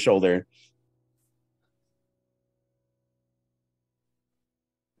over his shoulder.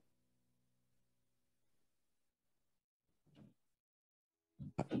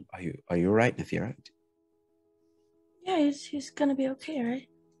 Are you all right, Nithira? Yeah, he's gonna be okay, right?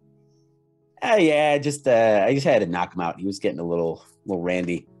 Yeah, I just had to knock him out. He was getting a little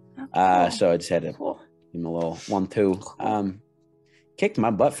randy. Cool. So I just had to give him a little 1-2. Cool. Kicked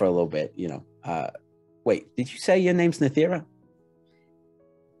my butt for a little bit, you know. Wait, did you say your name's Nithira?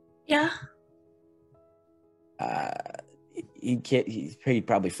 Yeah. He'd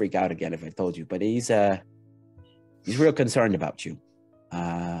probably freak out again if I told you, but he's real concerned about you.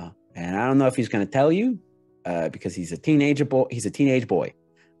 And I don't know if he's going to tell you because he's a teenage boy.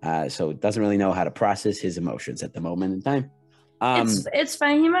 So doesn't really know how to process his emotions at the moment in time. It's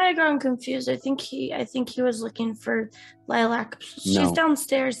fine. He might have gotten confused. I think he was looking for Lilac. She's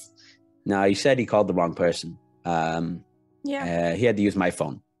downstairs. No, he said he called the wrong person. Yeah. He had to use my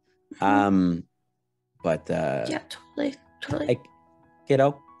phone. Mm-hmm. But yeah, totally. Hey,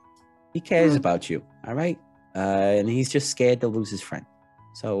 kiddo, he cares about you. All right, and he's just scared to lose his friend.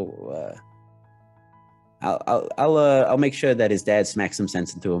 So I'll make sure that his dad smacks some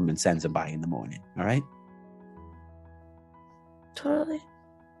sense into him and sends him by in the morning. All right. Totally.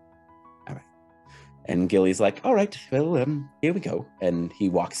 All right. And Gilly's like, all right, well, here we go. And he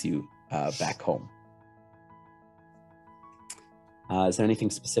walks you back home. Is there anything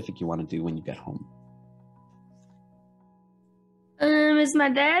specific you want to do when you get home? Is my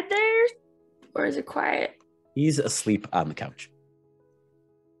dad there? Or is it quiet? He's asleep on the couch.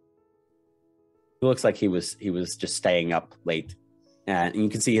 It looks like he was just staying up late. And you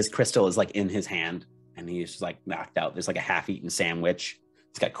can see his crystal is like in his hand. And he's just like knocked out. There's like a half-eaten sandwich.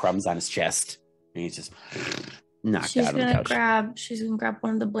 He's got crumbs on his chest. And he's just knocked out on the couch. She's gonna grab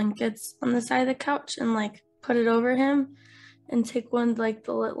one of the blankets on the side of the couch and like put it over him and take one like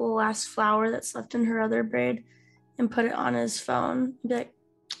the little last flower that's left in her other braid and put it on his phone. Be like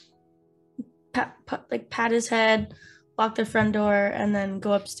pat his head, lock the front door, and then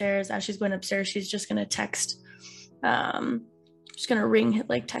go upstairs. As she's going upstairs, she's just gonna text. She's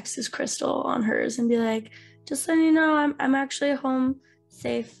gonna text his crystal on hers and be like, just letting you know I'm actually home,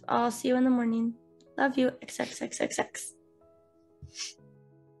 safe. I'll see you in the morning. Love you. XXXXX.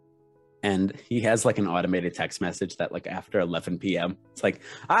 And he has like an automated text message that like after 11 p.m. It's like,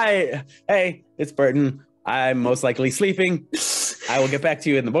 hey, it's Burton. I'm most likely sleeping. I will get back to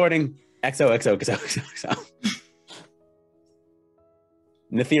you in the morning. XOXOXOXO.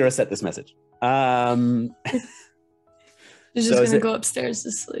 Nithira sent this message. She's just gonna go upstairs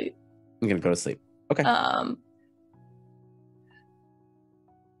to sleep. I'm gonna go to sleep. Okay.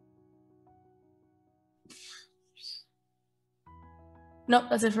 Nope,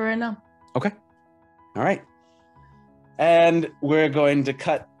 that's it for right now. Okay. All right. And we're going to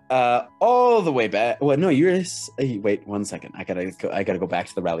cut all the way back. Well, no, wait 1 second. I gotta go back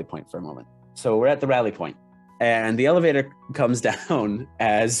to the rally point for a moment. So we're at the rally point, and the elevator comes down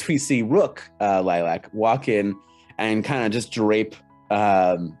as we see Rook Lilac walk in and kind of just drape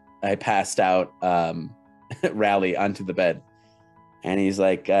a passed out Rally onto the bed. And he's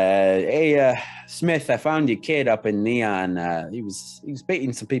like, hey, Smith, I found your kid up in Neon. He was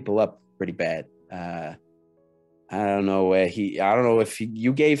beating some people up pretty bad. I don't know if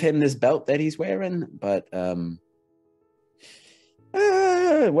you gave him this belt that he's wearing, but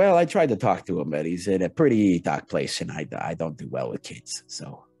well, I tried to talk to him, but he's in a pretty dark place, and I don't do well with kids.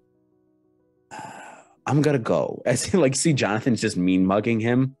 So I'm gonna go. As you like see Jonathan's just mean mugging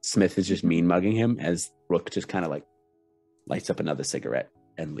him. Smith is just mean mugging him as Rook just kind of like lights up another cigarette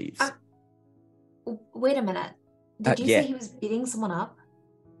and leaves. Wait a minute. Did you Yeah. say he was beating someone up?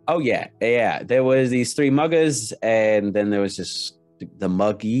 Oh yeah. There was these 3 muggers, and then there was just the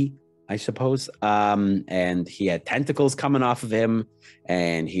muggy, I suppose. And he had tentacles coming off of him,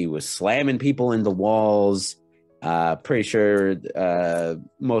 and he was slamming people into walls. Pretty sure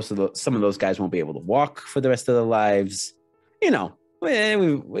some of those guys won't be able to walk for the rest of their lives. You know,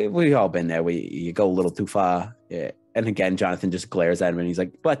 we've all been there. You go a little too far. Yeah. And again, Jonathan just glares at him and he's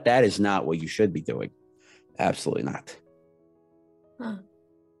like, "But that is not what you should be doing. Absolutely not." Huh.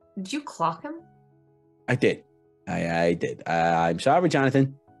 Did you clock him? I did. I did. I'm sorry,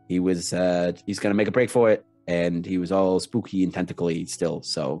 Jonathan. He was he's gonna make a break for it, and he was all spooky and tentacly still.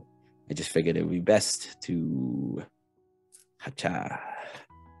 So I just figured it would be best to hacha.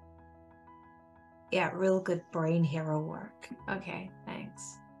 Yeah, real good brain hero work. Okay,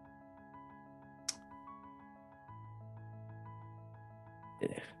 thanks.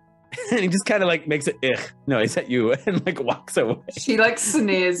 And he just kind of like makes it noise at you and like walks away. She like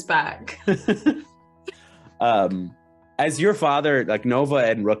sneers back. As your father, like Nova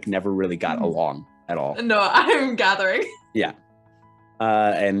and Rook never really got along at all. No, I'm gathering. Yeah.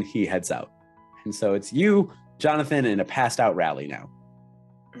 And he heads out. And so it's you, Jonathan, and a passed out Rally now.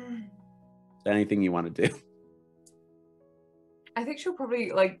 Is there anything you want to do? I think she'll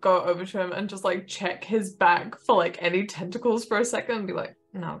probably like go over to him and just like check his back for like any tentacles for a second and be like,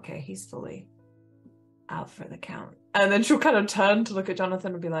 no, okay, he's fully out for the count. And then she'll kind of turn to look at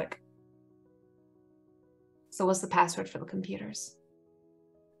Jonathan and be like, so what's the password for the computers?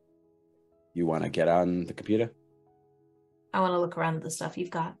 You want to get on the computer? I want to look around at the stuff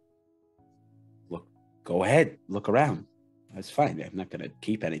you've got. Look, go ahead. Look around. That's fine. I'm not going to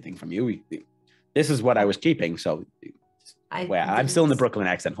keep anything from you. This is what I was keeping, so... I'm still in the Brooklyn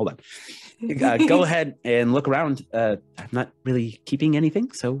accent. Hold on. Go ahead and look around. I'm not really keeping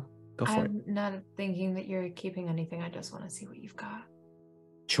anything, so go for it. I'm not thinking that you're keeping anything. I just want to see what you've got.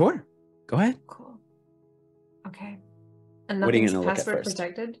 Sure. Go ahead. Cool. Okay. And What are you nothing's gonna look at password first?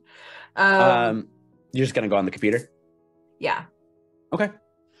 protected. You're just going to go on the computer? Yeah. Okay.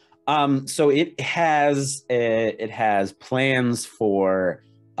 So it has plans for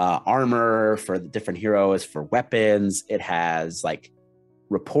armor for the different heroes, for weapons. It has like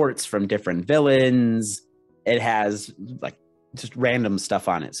reports from different villains. It has like just random stuff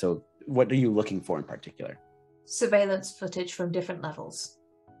on it. So what are you looking for in particular? Surveillance footage from different levels.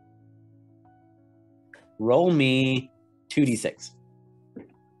 Roll me 2d6.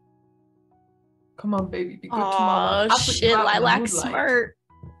 Come on, baby. Be good to Oh mama. That's what you shit, have in the Lilac's moonlight. smart.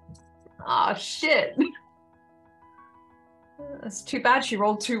 Oh shit. That's too bad she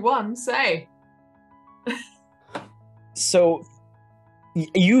rolled 2 1s, say. So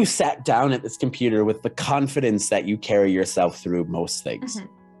you sat down at this computer with the confidence that you carry yourself through most things. Mm-hmm.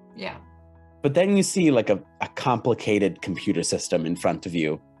 Yeah. But then you see like a complicated computer system in front of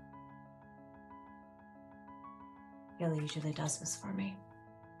you. Billy usually does this for me.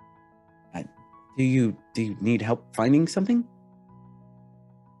 Do you need help finding something?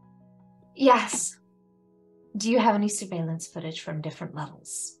 Yes. Do you have any surveillance footage from different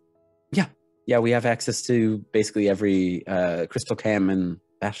levels? Yeah, we have access to basically every crystal cam in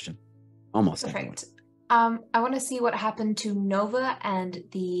Bastion. Almost Perfect. I want to see what happened to Nova and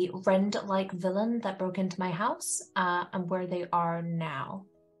the Rend-like villain that broke into my house, and where they are now.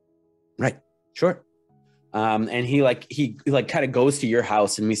 Right. Sure. And he kind of goes to your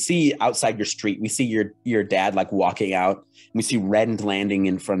house, and we see outside your street, we see your dad like walking out, and we see Rend landing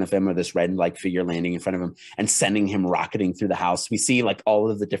in front of him, or this Rend-like figure landing in front of him and sending him rocketing through the house. We see like all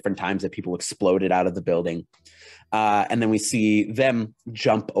of the different times that people exploded out of the building. And then we see them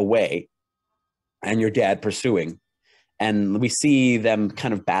jump away and your dad pursuing. And we see them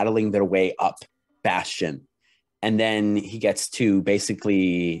kind of battling their way up Bastion. And then he gets to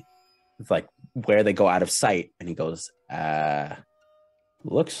basically like where they go out of sight, and he goes,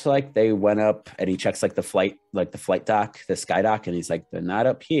 looks like they went up, and he checks like the flight dock, the sky dock, and he's like, they're not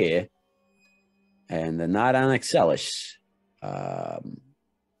up here, and they're not on Excelis.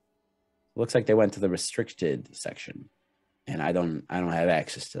 Looks like they went to the restricted section, and I don't have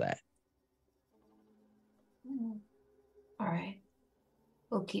access to that. All right.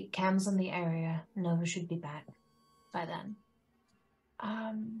 We'll keep cams in the area. Nova should be back by then.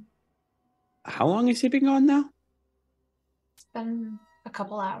 How long has he been gone now? It's been a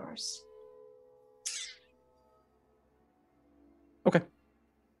couple hours. Okay.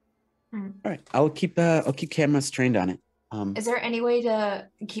 Mm. All right. I'll keep cameras trained on it. Is there any way to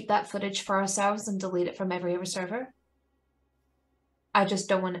keep that footage for ourselves and delete it from every other server? I just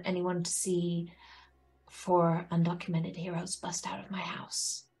don't want anyone to see 4 undocumented heroes bust out of my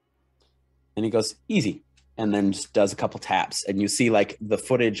house. And he goes, easy. And then just does a couple taps. And you see like the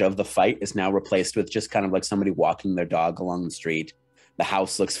footage of the fight is now replaced with just kind of like somebody walking their dog along the street. The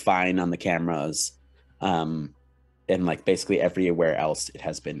house looks fine on the cameras. And like basically everywhere else it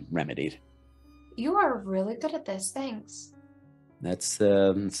has been remedied. You are really good at this, thanks. That's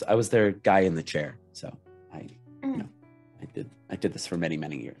I was their guy in the chair. So I did this for many,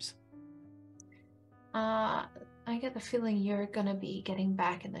 many years. I get the feeling you're gonna be getting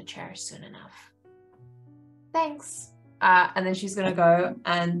back in the chair soon enough. Thanks. And then she's gonna go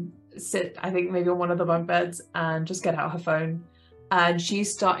and sit, I think maybe on one of the bunk beds and just get out her phone. And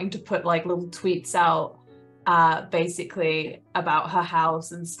she's starting to put like little tweets out, basically about her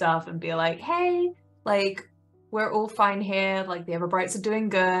house and stuff, and be like, hey, like, we're all fine here, like the Everbrights are doing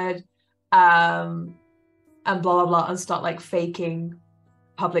good, and blah blah blah, and start like faking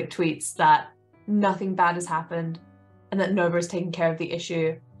public tweets that nothing bad has happened and that Nova is taking care of the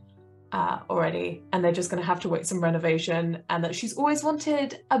issue already, and they're just going to have to wait some renovation, and that she's always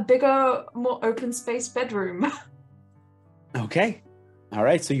wanted a bigger, more open space bedroom. Okay. All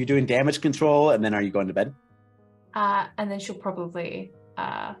right. So you're doing damage control, and then are you going to bed? And then she'll probably,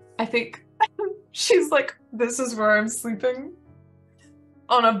 I think she's like, this is where I'm sleeping,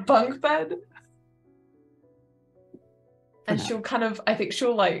 on a bunk bed. And she'll kind of, I think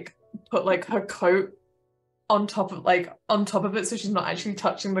she'll like put like her coat on top of it, so she's not actually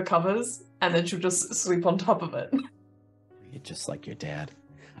touching the covers, and then she'll just sleep on top of it. You're just like your dad.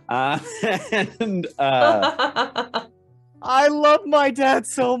 I love my dad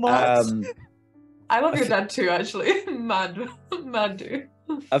so much. I love your dad too, actually. Mad dude.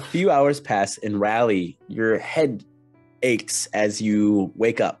 A few hours pass and Rally, your head aches as you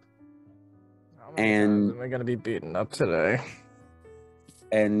wake up. How many times am I gonna be beaten up today?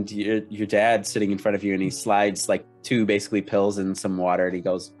 And your dad's sitting in front of you, and he slides like 2 basically pills and some water, and he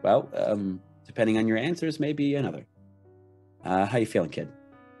goes, well, depending on your answers, maybe another. How you feeling, kid?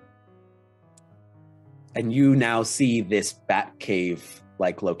 And you now see this bat cave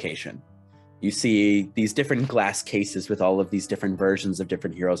like location. You see these different glass cases with all of these different versions of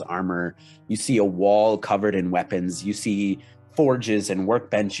different heroes' armor. You see a wall covered in weapons. You see forges and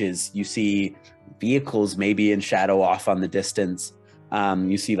workbenches. You see vehicles maybe in shadow off on the distance.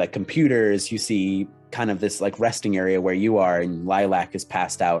 You see like computers. You see kind of this like resting area where you are, and Lilac is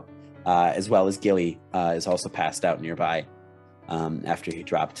passed out, as well as Gilly is also passed out nearby after he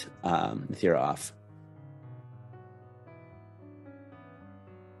dropped Thera off.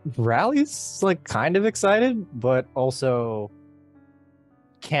 Rally's like kind of excited, but also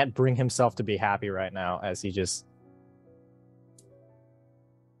can't bring himself to be happy right now, as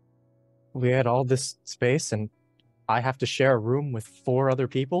we had all this space and I have to share a room with 4 other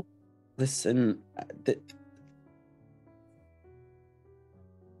people. Listen,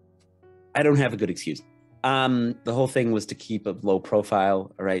 I don't have a good excuse. The whole thing was to keep a low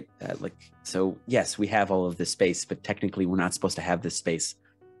profile, all right? So yes, we have all of this space, but technically we're not supposed to have this space.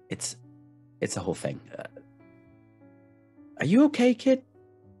 It's a whole thing. Are you okay, kid?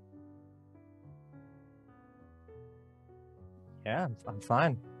 Yeah, I'm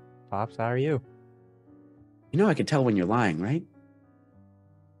fine. Pops, how are you? You know I can tell when you're lying, right?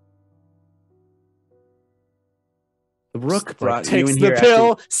 The Rook brought you in here. Takes the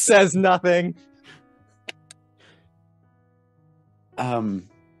pill, says nothing. And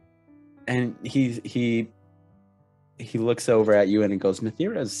he looks over at you and he goes,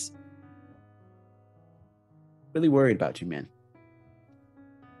 Mathira's really worried about you, man.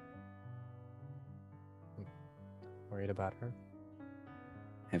 Worried about her?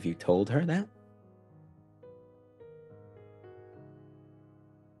 Have you told her that?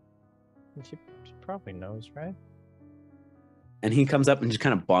 She probably knows, right? And he comes up and just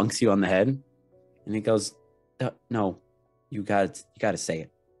kind of bonks you on the head. And he goes, no, you gotta say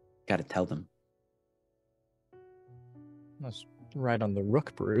it. You gotta tell them. That's right on the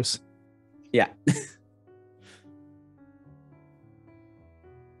Rook bruise. Yeah. It's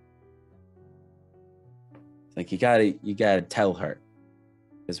like, you gotta tell her.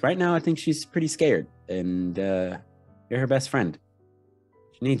 Because right now I think she's pretty scared. And you're her best friend.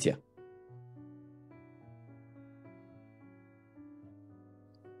 She needs you.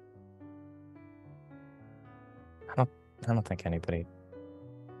 I don't think anybody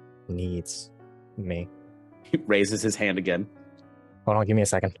needs me. He raises his hand again. Hold on, give me a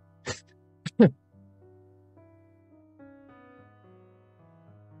second.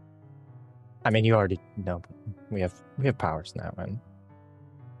 I mean, you already know. we have powers now, and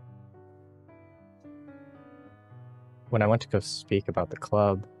when I went to go speak about the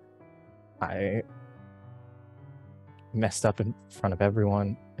club, I messed up in front of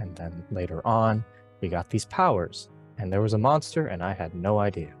everyone, and then later on, we got these powers, and there was a monster, and I had no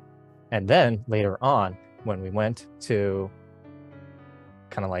idea. And then later on, when we went to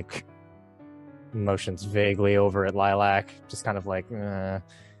kind of like motions vaguely over at Lilac, just kind of like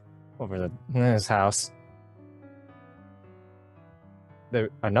over his house,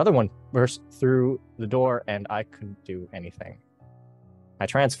 another one burst through the door, and I couldn't do anything. I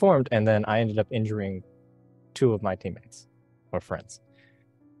transformed, and then I ended up injuring 2 of my teammates or friends.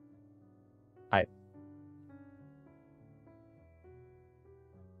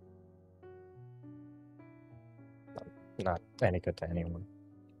 Not any good to anyone.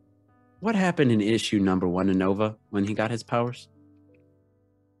 What happened in issue number 1 in Nova when he got his powers?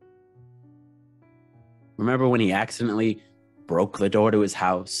 Remember when he accidentally broke the door to his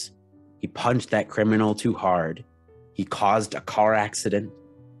house? He punched that criminal too hard. He caused a car accident.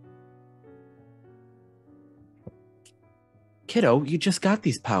 Kiddo, you just got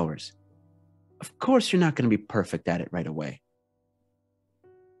these powers. Of course you're not going to be perfect at it right away.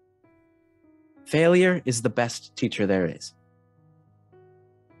 Failure is the best teacher there is.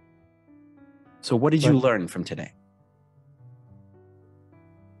 So what did you learn from today?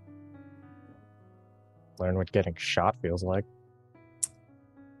 Learn what getting shot feels like.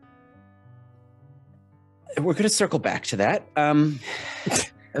 We're going to circle back to that.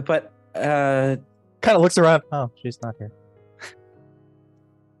 But kind of looks around. Oh, she's not here.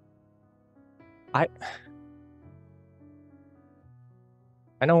 I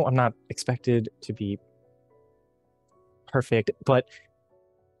know I'm not expected to be perfect, but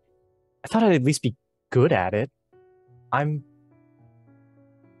I thought I'd at least be good at it. I'm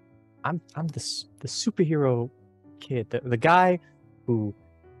the superhero kid, the guy who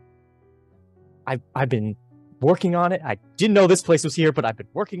I've been working on it. I didn't know this place was here, but I've been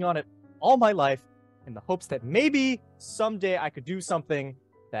working on it all my life in the hopes that maybe someday I could do something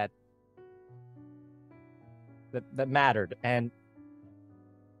that mattered. And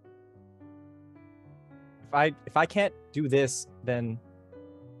if I can't do this, then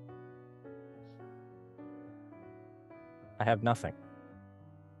I have nothing.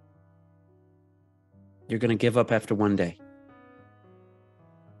 You're going to give up after one day.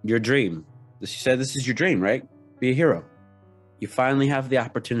 Your dream. You said this is your dream, right? Be a hero. You finally have the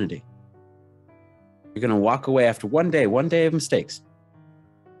opportunity. You're going to walk away after one day of mistakes.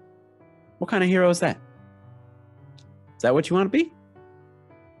 What kind of hero is that? Is that what you want to be?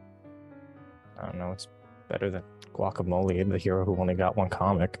 I don't know. It's better than Guacamole, the hero who only got one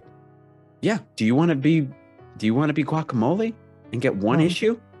comic. Yeah. Do you want to be Guacamole and get one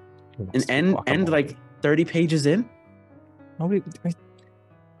issue and end like 30 pages in?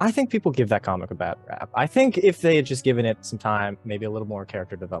 I think people give that comic a bad rap. I think if they had just given it some time, maybe a little more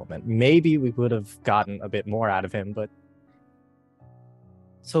character development, maybe we would have gotten a bit more out of him, but...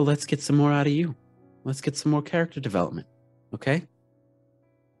 So let's get some more out of you. Let's get some more character development, okay?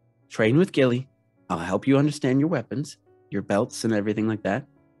 Train with Gilly. I'll help you understand your weapons, your belts, and everything like that.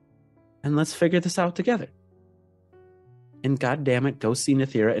 And let's figure this out together. And goddammit, go see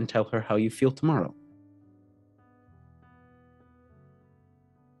Nathira and tell her how you feel tomorrow.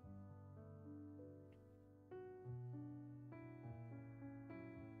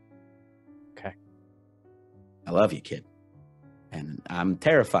 Okay. I love you, kid. And I'm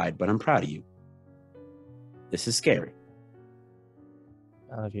terrified, but I'm proud of you. This is scary.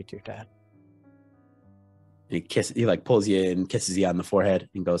 I love you too, Dad. And he like pulls you and kisses you on the forehead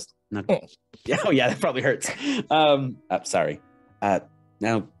and goes, no. Oh yeah, that probably hurts. Sorry.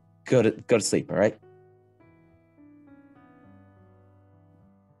 Now go to sleep, all right?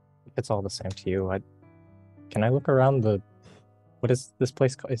 It's all the same to you. Can I look around what is this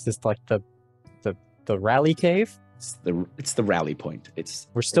place called? Is this like the rally cave? It's the rally point.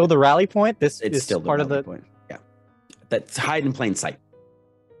 We're still the rally point? It's still part the of the point. Yeah. That's hide in plain sight.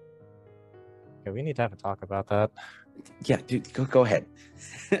 Yeah, we need to have a talk about that. Yeah, dude, go ahead.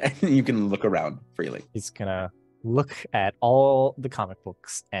 You can look around freely. He's gonna look at all the comic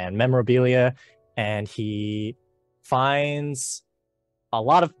books and memorabilia, and he finds a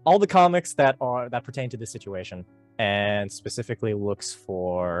lot of all the comics that pertain to this situation, and specifically looks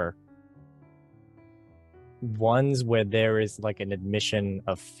for ones where there is like an admission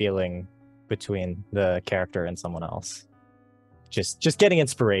of feeling between the character and someone else. Just getting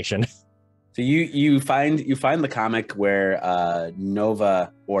inspiration. So you find the comic where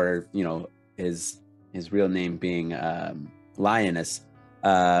Nova, or his real name being Lioness,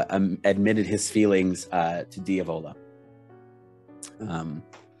 admitted his feelings to Diavola.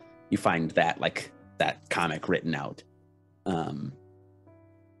 You find that comic written out. Yeah.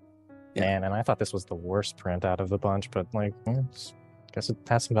 Man, and I thought this was the worst print out of the bunch, but guess it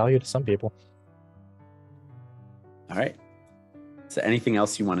has some value to some people. All right. So anything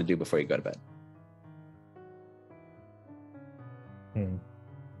else you want to do before you go to bed?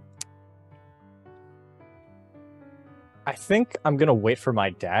 I think I'm going to wait for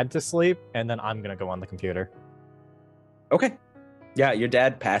my dad to sleep, and then I'm going to go on the computer. Okay. Yeah, your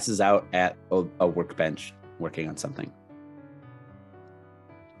dad passes out at a workbench working on something.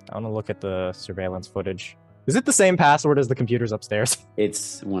 I want to look at the surveillance footage. Is it the same password as the computers upstairs?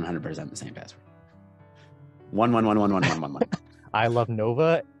 It's 100% the same password. 111111111. I love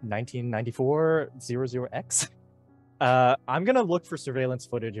Nova 1994 00X. I'm going to look for surveillance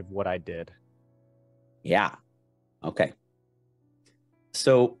footage of what I did. Yeah. Okay.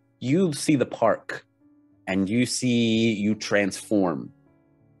 So you see the park and you transform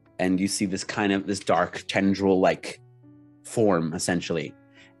and you see this dark tendril-like form essentially.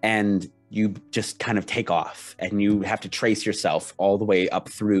 And you just kind of take off and you have to trace yourself all the way up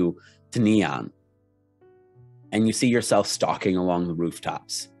through to Neon. And you see yourself stalking along the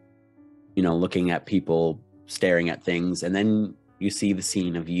rooftops, looking at people, staring at things. And then you see the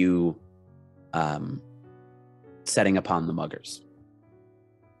scene of you setting upon the muggers.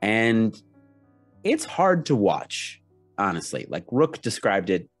 And it's hard to watch, honestly. Like Rook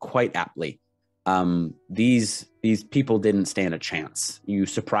described it quite aptly. These people didn't stand a chance. You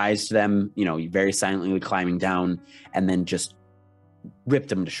surprised them, very silently climbing down, and then just ripped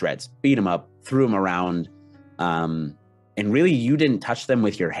them to shreds, beat them up, threw them around. And really, you didn't touch them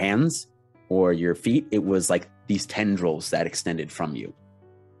with your hands or your feet. It was like these tendrils that extended from you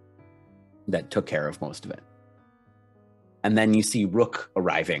that took care of most of it. And then you see Rook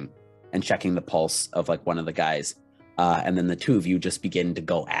arriving and checking the pulse of one of the guys. And then the two of you just begin to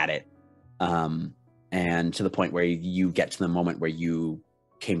go at it. And to the point where you get to the moment where you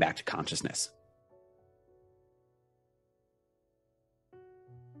came back to consciousness.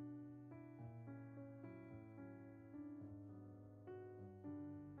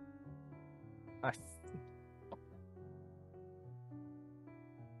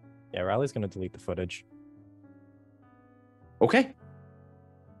 Yeah, Riley's going to delete the footage. Okay.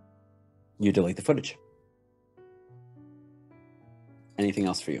 You delete the footage. Anything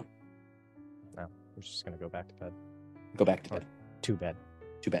else for you? No, I'm just going to go back to bed. Go back to bed. To bed.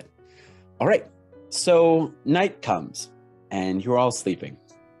 To bed. All right. So night comes and you're all sleeping.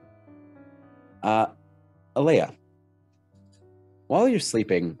 Alea, while you're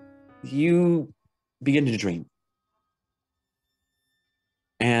sleeping, you begin to dream.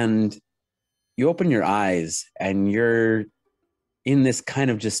 And you open your eyes and you're in this kind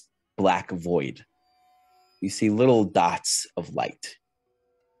of just black void. You see little dots of light,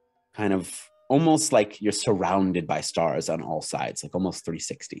 kind of almost like you're surrounded by stars on all sides, like almost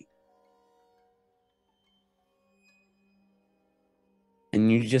 360.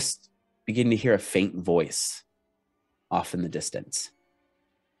 And you just begin to hear a faint voice off in the distance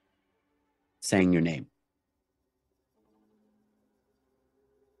saying your name.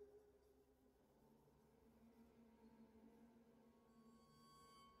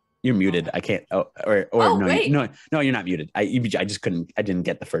 You're muted. I can't. No, wait. no, you're not muted. I just couldn't. I didn't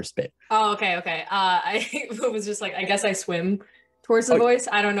get the first bit. Oh, okay. I was just like, I guess I swim towards the voice.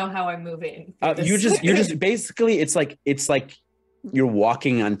 I don't know how I'm moving. You're just basically. It's like you're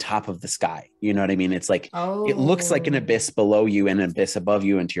walking on top of the sky. You know what I mean? It's like it looks like an abyss below you and an abyss above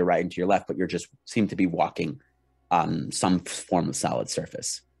you, and to your right and to your left, but you're just seem to be walking on some form of solid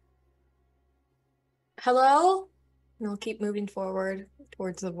surface. Hello? And I'll keep moving forward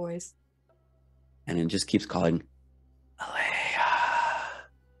towards the voice. And it just keeps calling, Alea.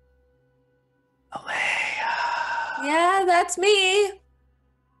 Yeah, that's me.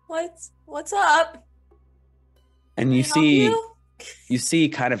 What's up? And you see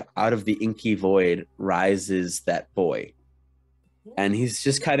kind of out of the inky void rises that boy. And he's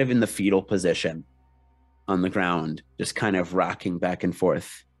just kind of in the fetal position on the ground, just kind of rocking back and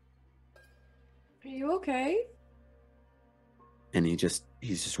forth. Are you okay? And he's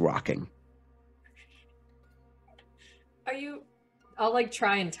just rocking. I'll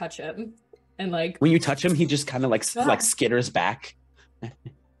try and touch him. And when you touch him, he just kind of like skitters back.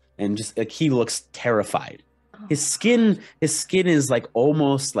 And just he looks terrified. His skin is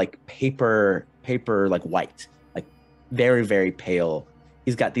almost like paper white, like very, very pale.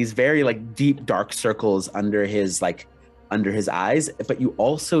 He's got these very deep dark circles under his eyes, but you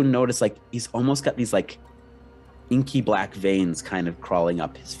also notice he's almost got these inky black veins kind of crawling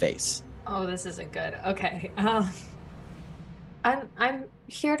up his face. Oh, this isn't good. Okay. I'm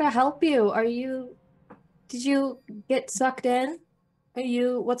here to help you. Did you get sucked in?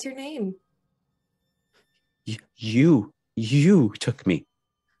 What's your name? You took me.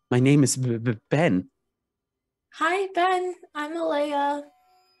 My name is Ben. Hi, Ben. I'm Alea.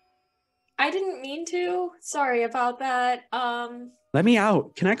 I didn't mean to. Sorry about that. Let me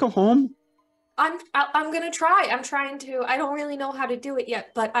out. Can I go home? I'm gonna try. I'm trying to. I don't really know how to do it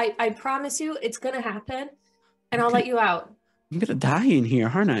yet, but I promise you it's gonna happen, and I'll let you out. I'm gonna die in here,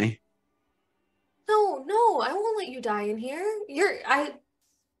 aren't I? No, I won't let you die in here.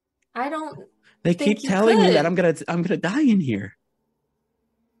 I don't They think keep you telling me that could. I'm gonna die in here.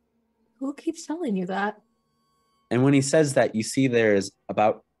 Who keeps telling you that? And when he says that, you see there's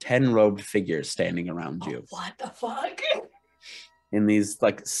about 10 robed figures standing around you. What the fuck? In these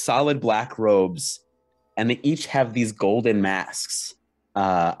like solid black robes, and they each have these golden masks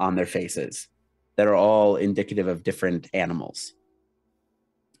on their faces that are all indicative of different animals.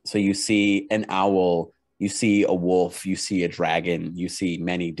 So you see an owl, you see a wolf, you see a dragon, you see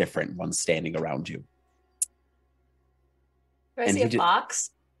many different ones standing around you. Do I see a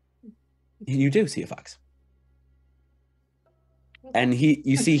fox? You do see a fox. And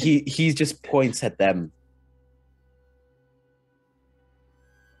you see he just points at them.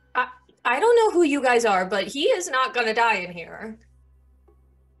 I don't know who you guys are, but he is not gonna die in here.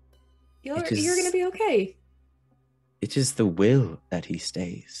 You're gonna be okay. It is the will that he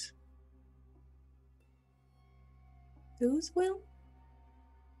stays. Whose will?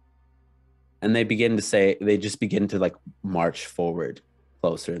 And they just begin to like march forward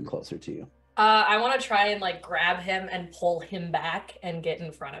closer and closer to you. I want to try and like grab him and pull him back and get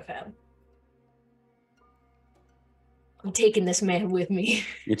in front of him. I'm taking this man with me.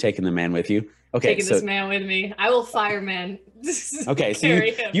 You're taking the man with you? Okay. Taking this man with me. I will fireman. Okay, so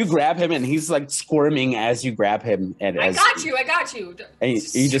you grab him and he's like squirming as you grab him. And I got you. And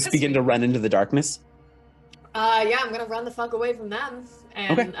you just begin to run into the darkness? Yeah, I'm gonna run the fuck away from them.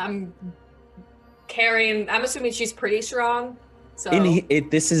 And Okay. I'm assuming she's pretty strong. So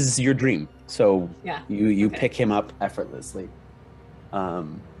this is your dream. So yeah. You Okay. pick him up effortlessly.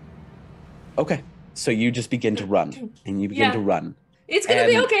 Okay. So you just begin to run and you begin to run. It's gonna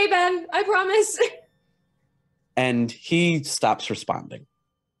be okay, Ben. I promise. And he stops responding.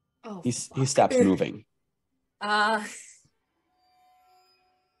 Oh, He stops moving.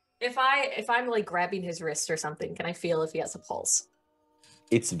 If I'm like grabbing his wrist or something, can I feel if he has a pulse?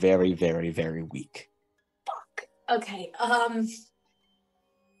 It's very, very, very weak. Fuck. Okay.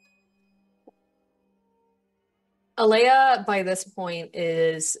 Alea, by this point,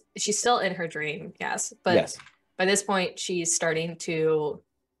 she's still in her dream, yes. But yes. By this point, she's starting to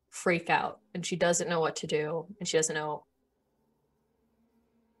freak out and she doesn't know what to do. And she doesn't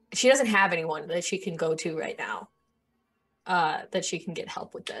have anyone that she can go to right now, that she can get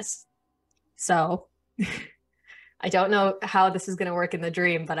help with this. So I don't know how this is going to work in the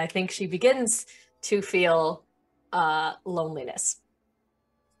dream, but I think she begins to feel loneliness.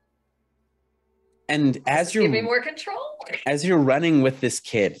 And as you're giving more control, as you're running with this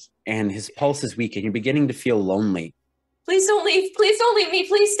kid and his pulse is weak and you're beginning to feel lonely. Please don't leave. Please don't leave me.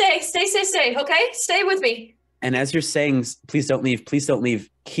 Please stay. Stay. Okay? Stay with me. And as you're saying, please don't leave,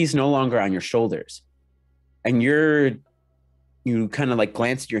 he's no longer on your shoulders. And you kind of like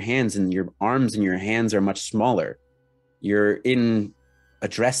glance at your hands and your arms and your hands are much smaller. You're in a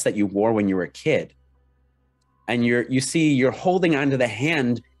dress that you wore when you were a kid. And you're holding onto the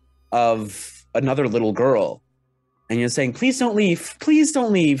hand of another little girl. And you're saying, please don't leave. Please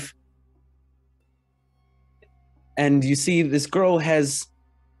don't leave. And you see this girl has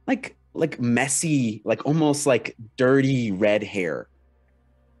like messy, like almost like dirty red hair.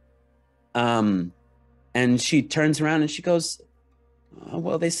 And she turns around and she goes, oh,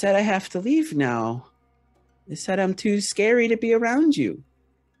 well, they said I have to leave now. They said I'm too scary to be around you.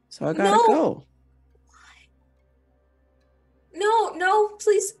 So I gotta go. No,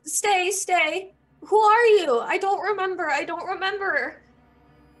 please stay. Who are you? I don't remember.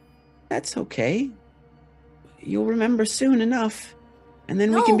 That's okay. You'll remember soon enough. And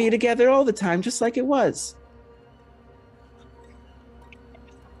then we can be together all the time, just like it was.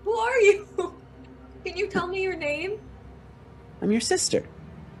 Who are you? Can you tell me your name? I'm your sister.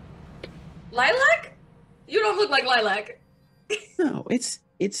 Lilac? You don't look like Lilac. No, it's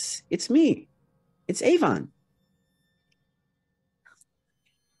me. It's Avon.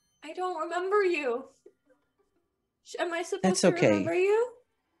 I don't remember you. Am I supposed That's to okay. remember you?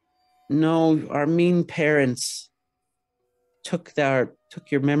 No, our mean parents took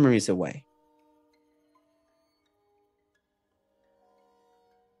your memories away.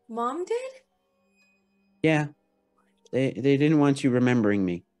 Mom did? Yeah. They didn't want you remembering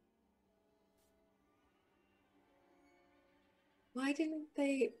me. Why didn't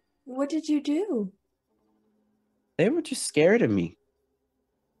they? What did you do? They were just scared of me.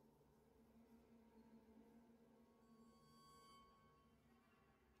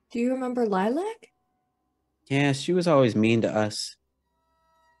 Do you remember Lilac? Yeah, she was always mean to us.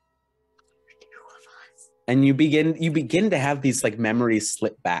 And you begin to have these like memories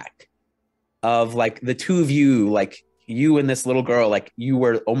slip back of like the two of you, like you and this little girl, like you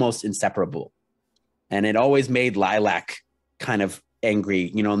were almost inseparable. And it always made Lilac kind of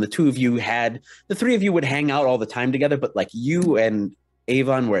angry, you know, and the three of you would hang out all the time together, but like you and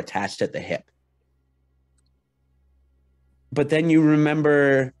Avon were attached at the hip. But then you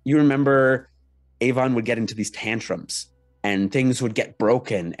remember Avon would get into these tantrums and things would get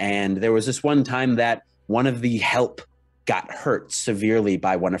broken. And there was this one time that one of the help got hurt severely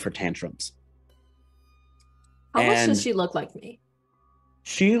by one of her tantrums. How much does she look like me?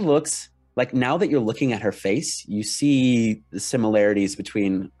 She looks like, now that you're looking at her face, you see the similarities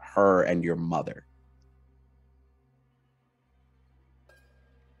between her and your mother.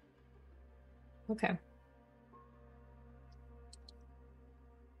 Okay.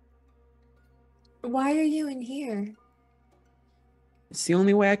 Why are you in here? It's the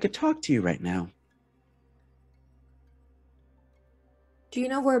only way I could talk to you right now. Do you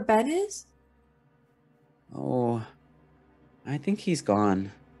know where Ben is? Oh, I think he's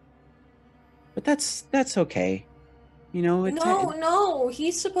gone. But that's okay. You know, No,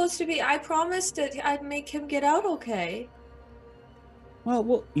 he's supposed to be. I promised that I'd make him get out okay.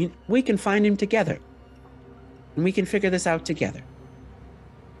 Well, we can find him together. And we can figure this out together.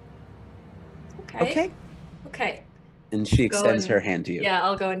 Okay. Okay. And she extends her hand to you. Yeah,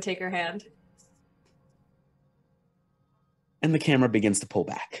 I'll go and take her hand. And the camera begins to pull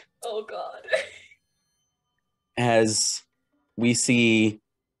back. Oh, God. As we see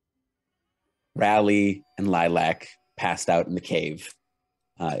Rally and Lilac passed out in the cave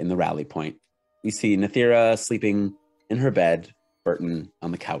in the rally point. We see Nathira sleeping in her bed, Burton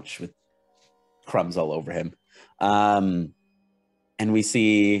on the couch with crumbs all over him. And we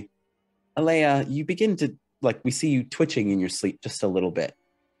see Alea, you begin to, like, we see you twitching in your sleep just a little bit.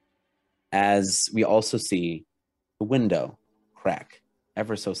 As we also see the window crack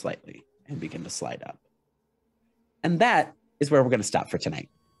ever so slightly and begin to slide up. And that is where we're going to stop for tonight.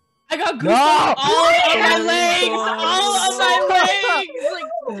 I got goosebumps all of my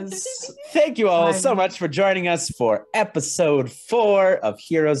legs. Thank you all so much for joining us for episode 4 of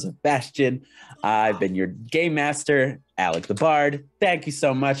Heroes of Bastion. I've been your game master, Alec the Bard. Thank you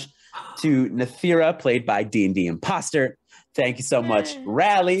so much to Nathira, played by D&D Imposter. Thank you so much,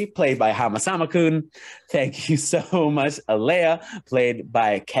 Rally, played by Hamasama-kun. Thank you so much, Alea, played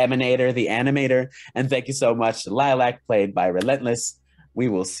by Caminator, the animator. And thank you so much, Lilac, played by Relentless. We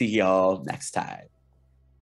will see y'all next time.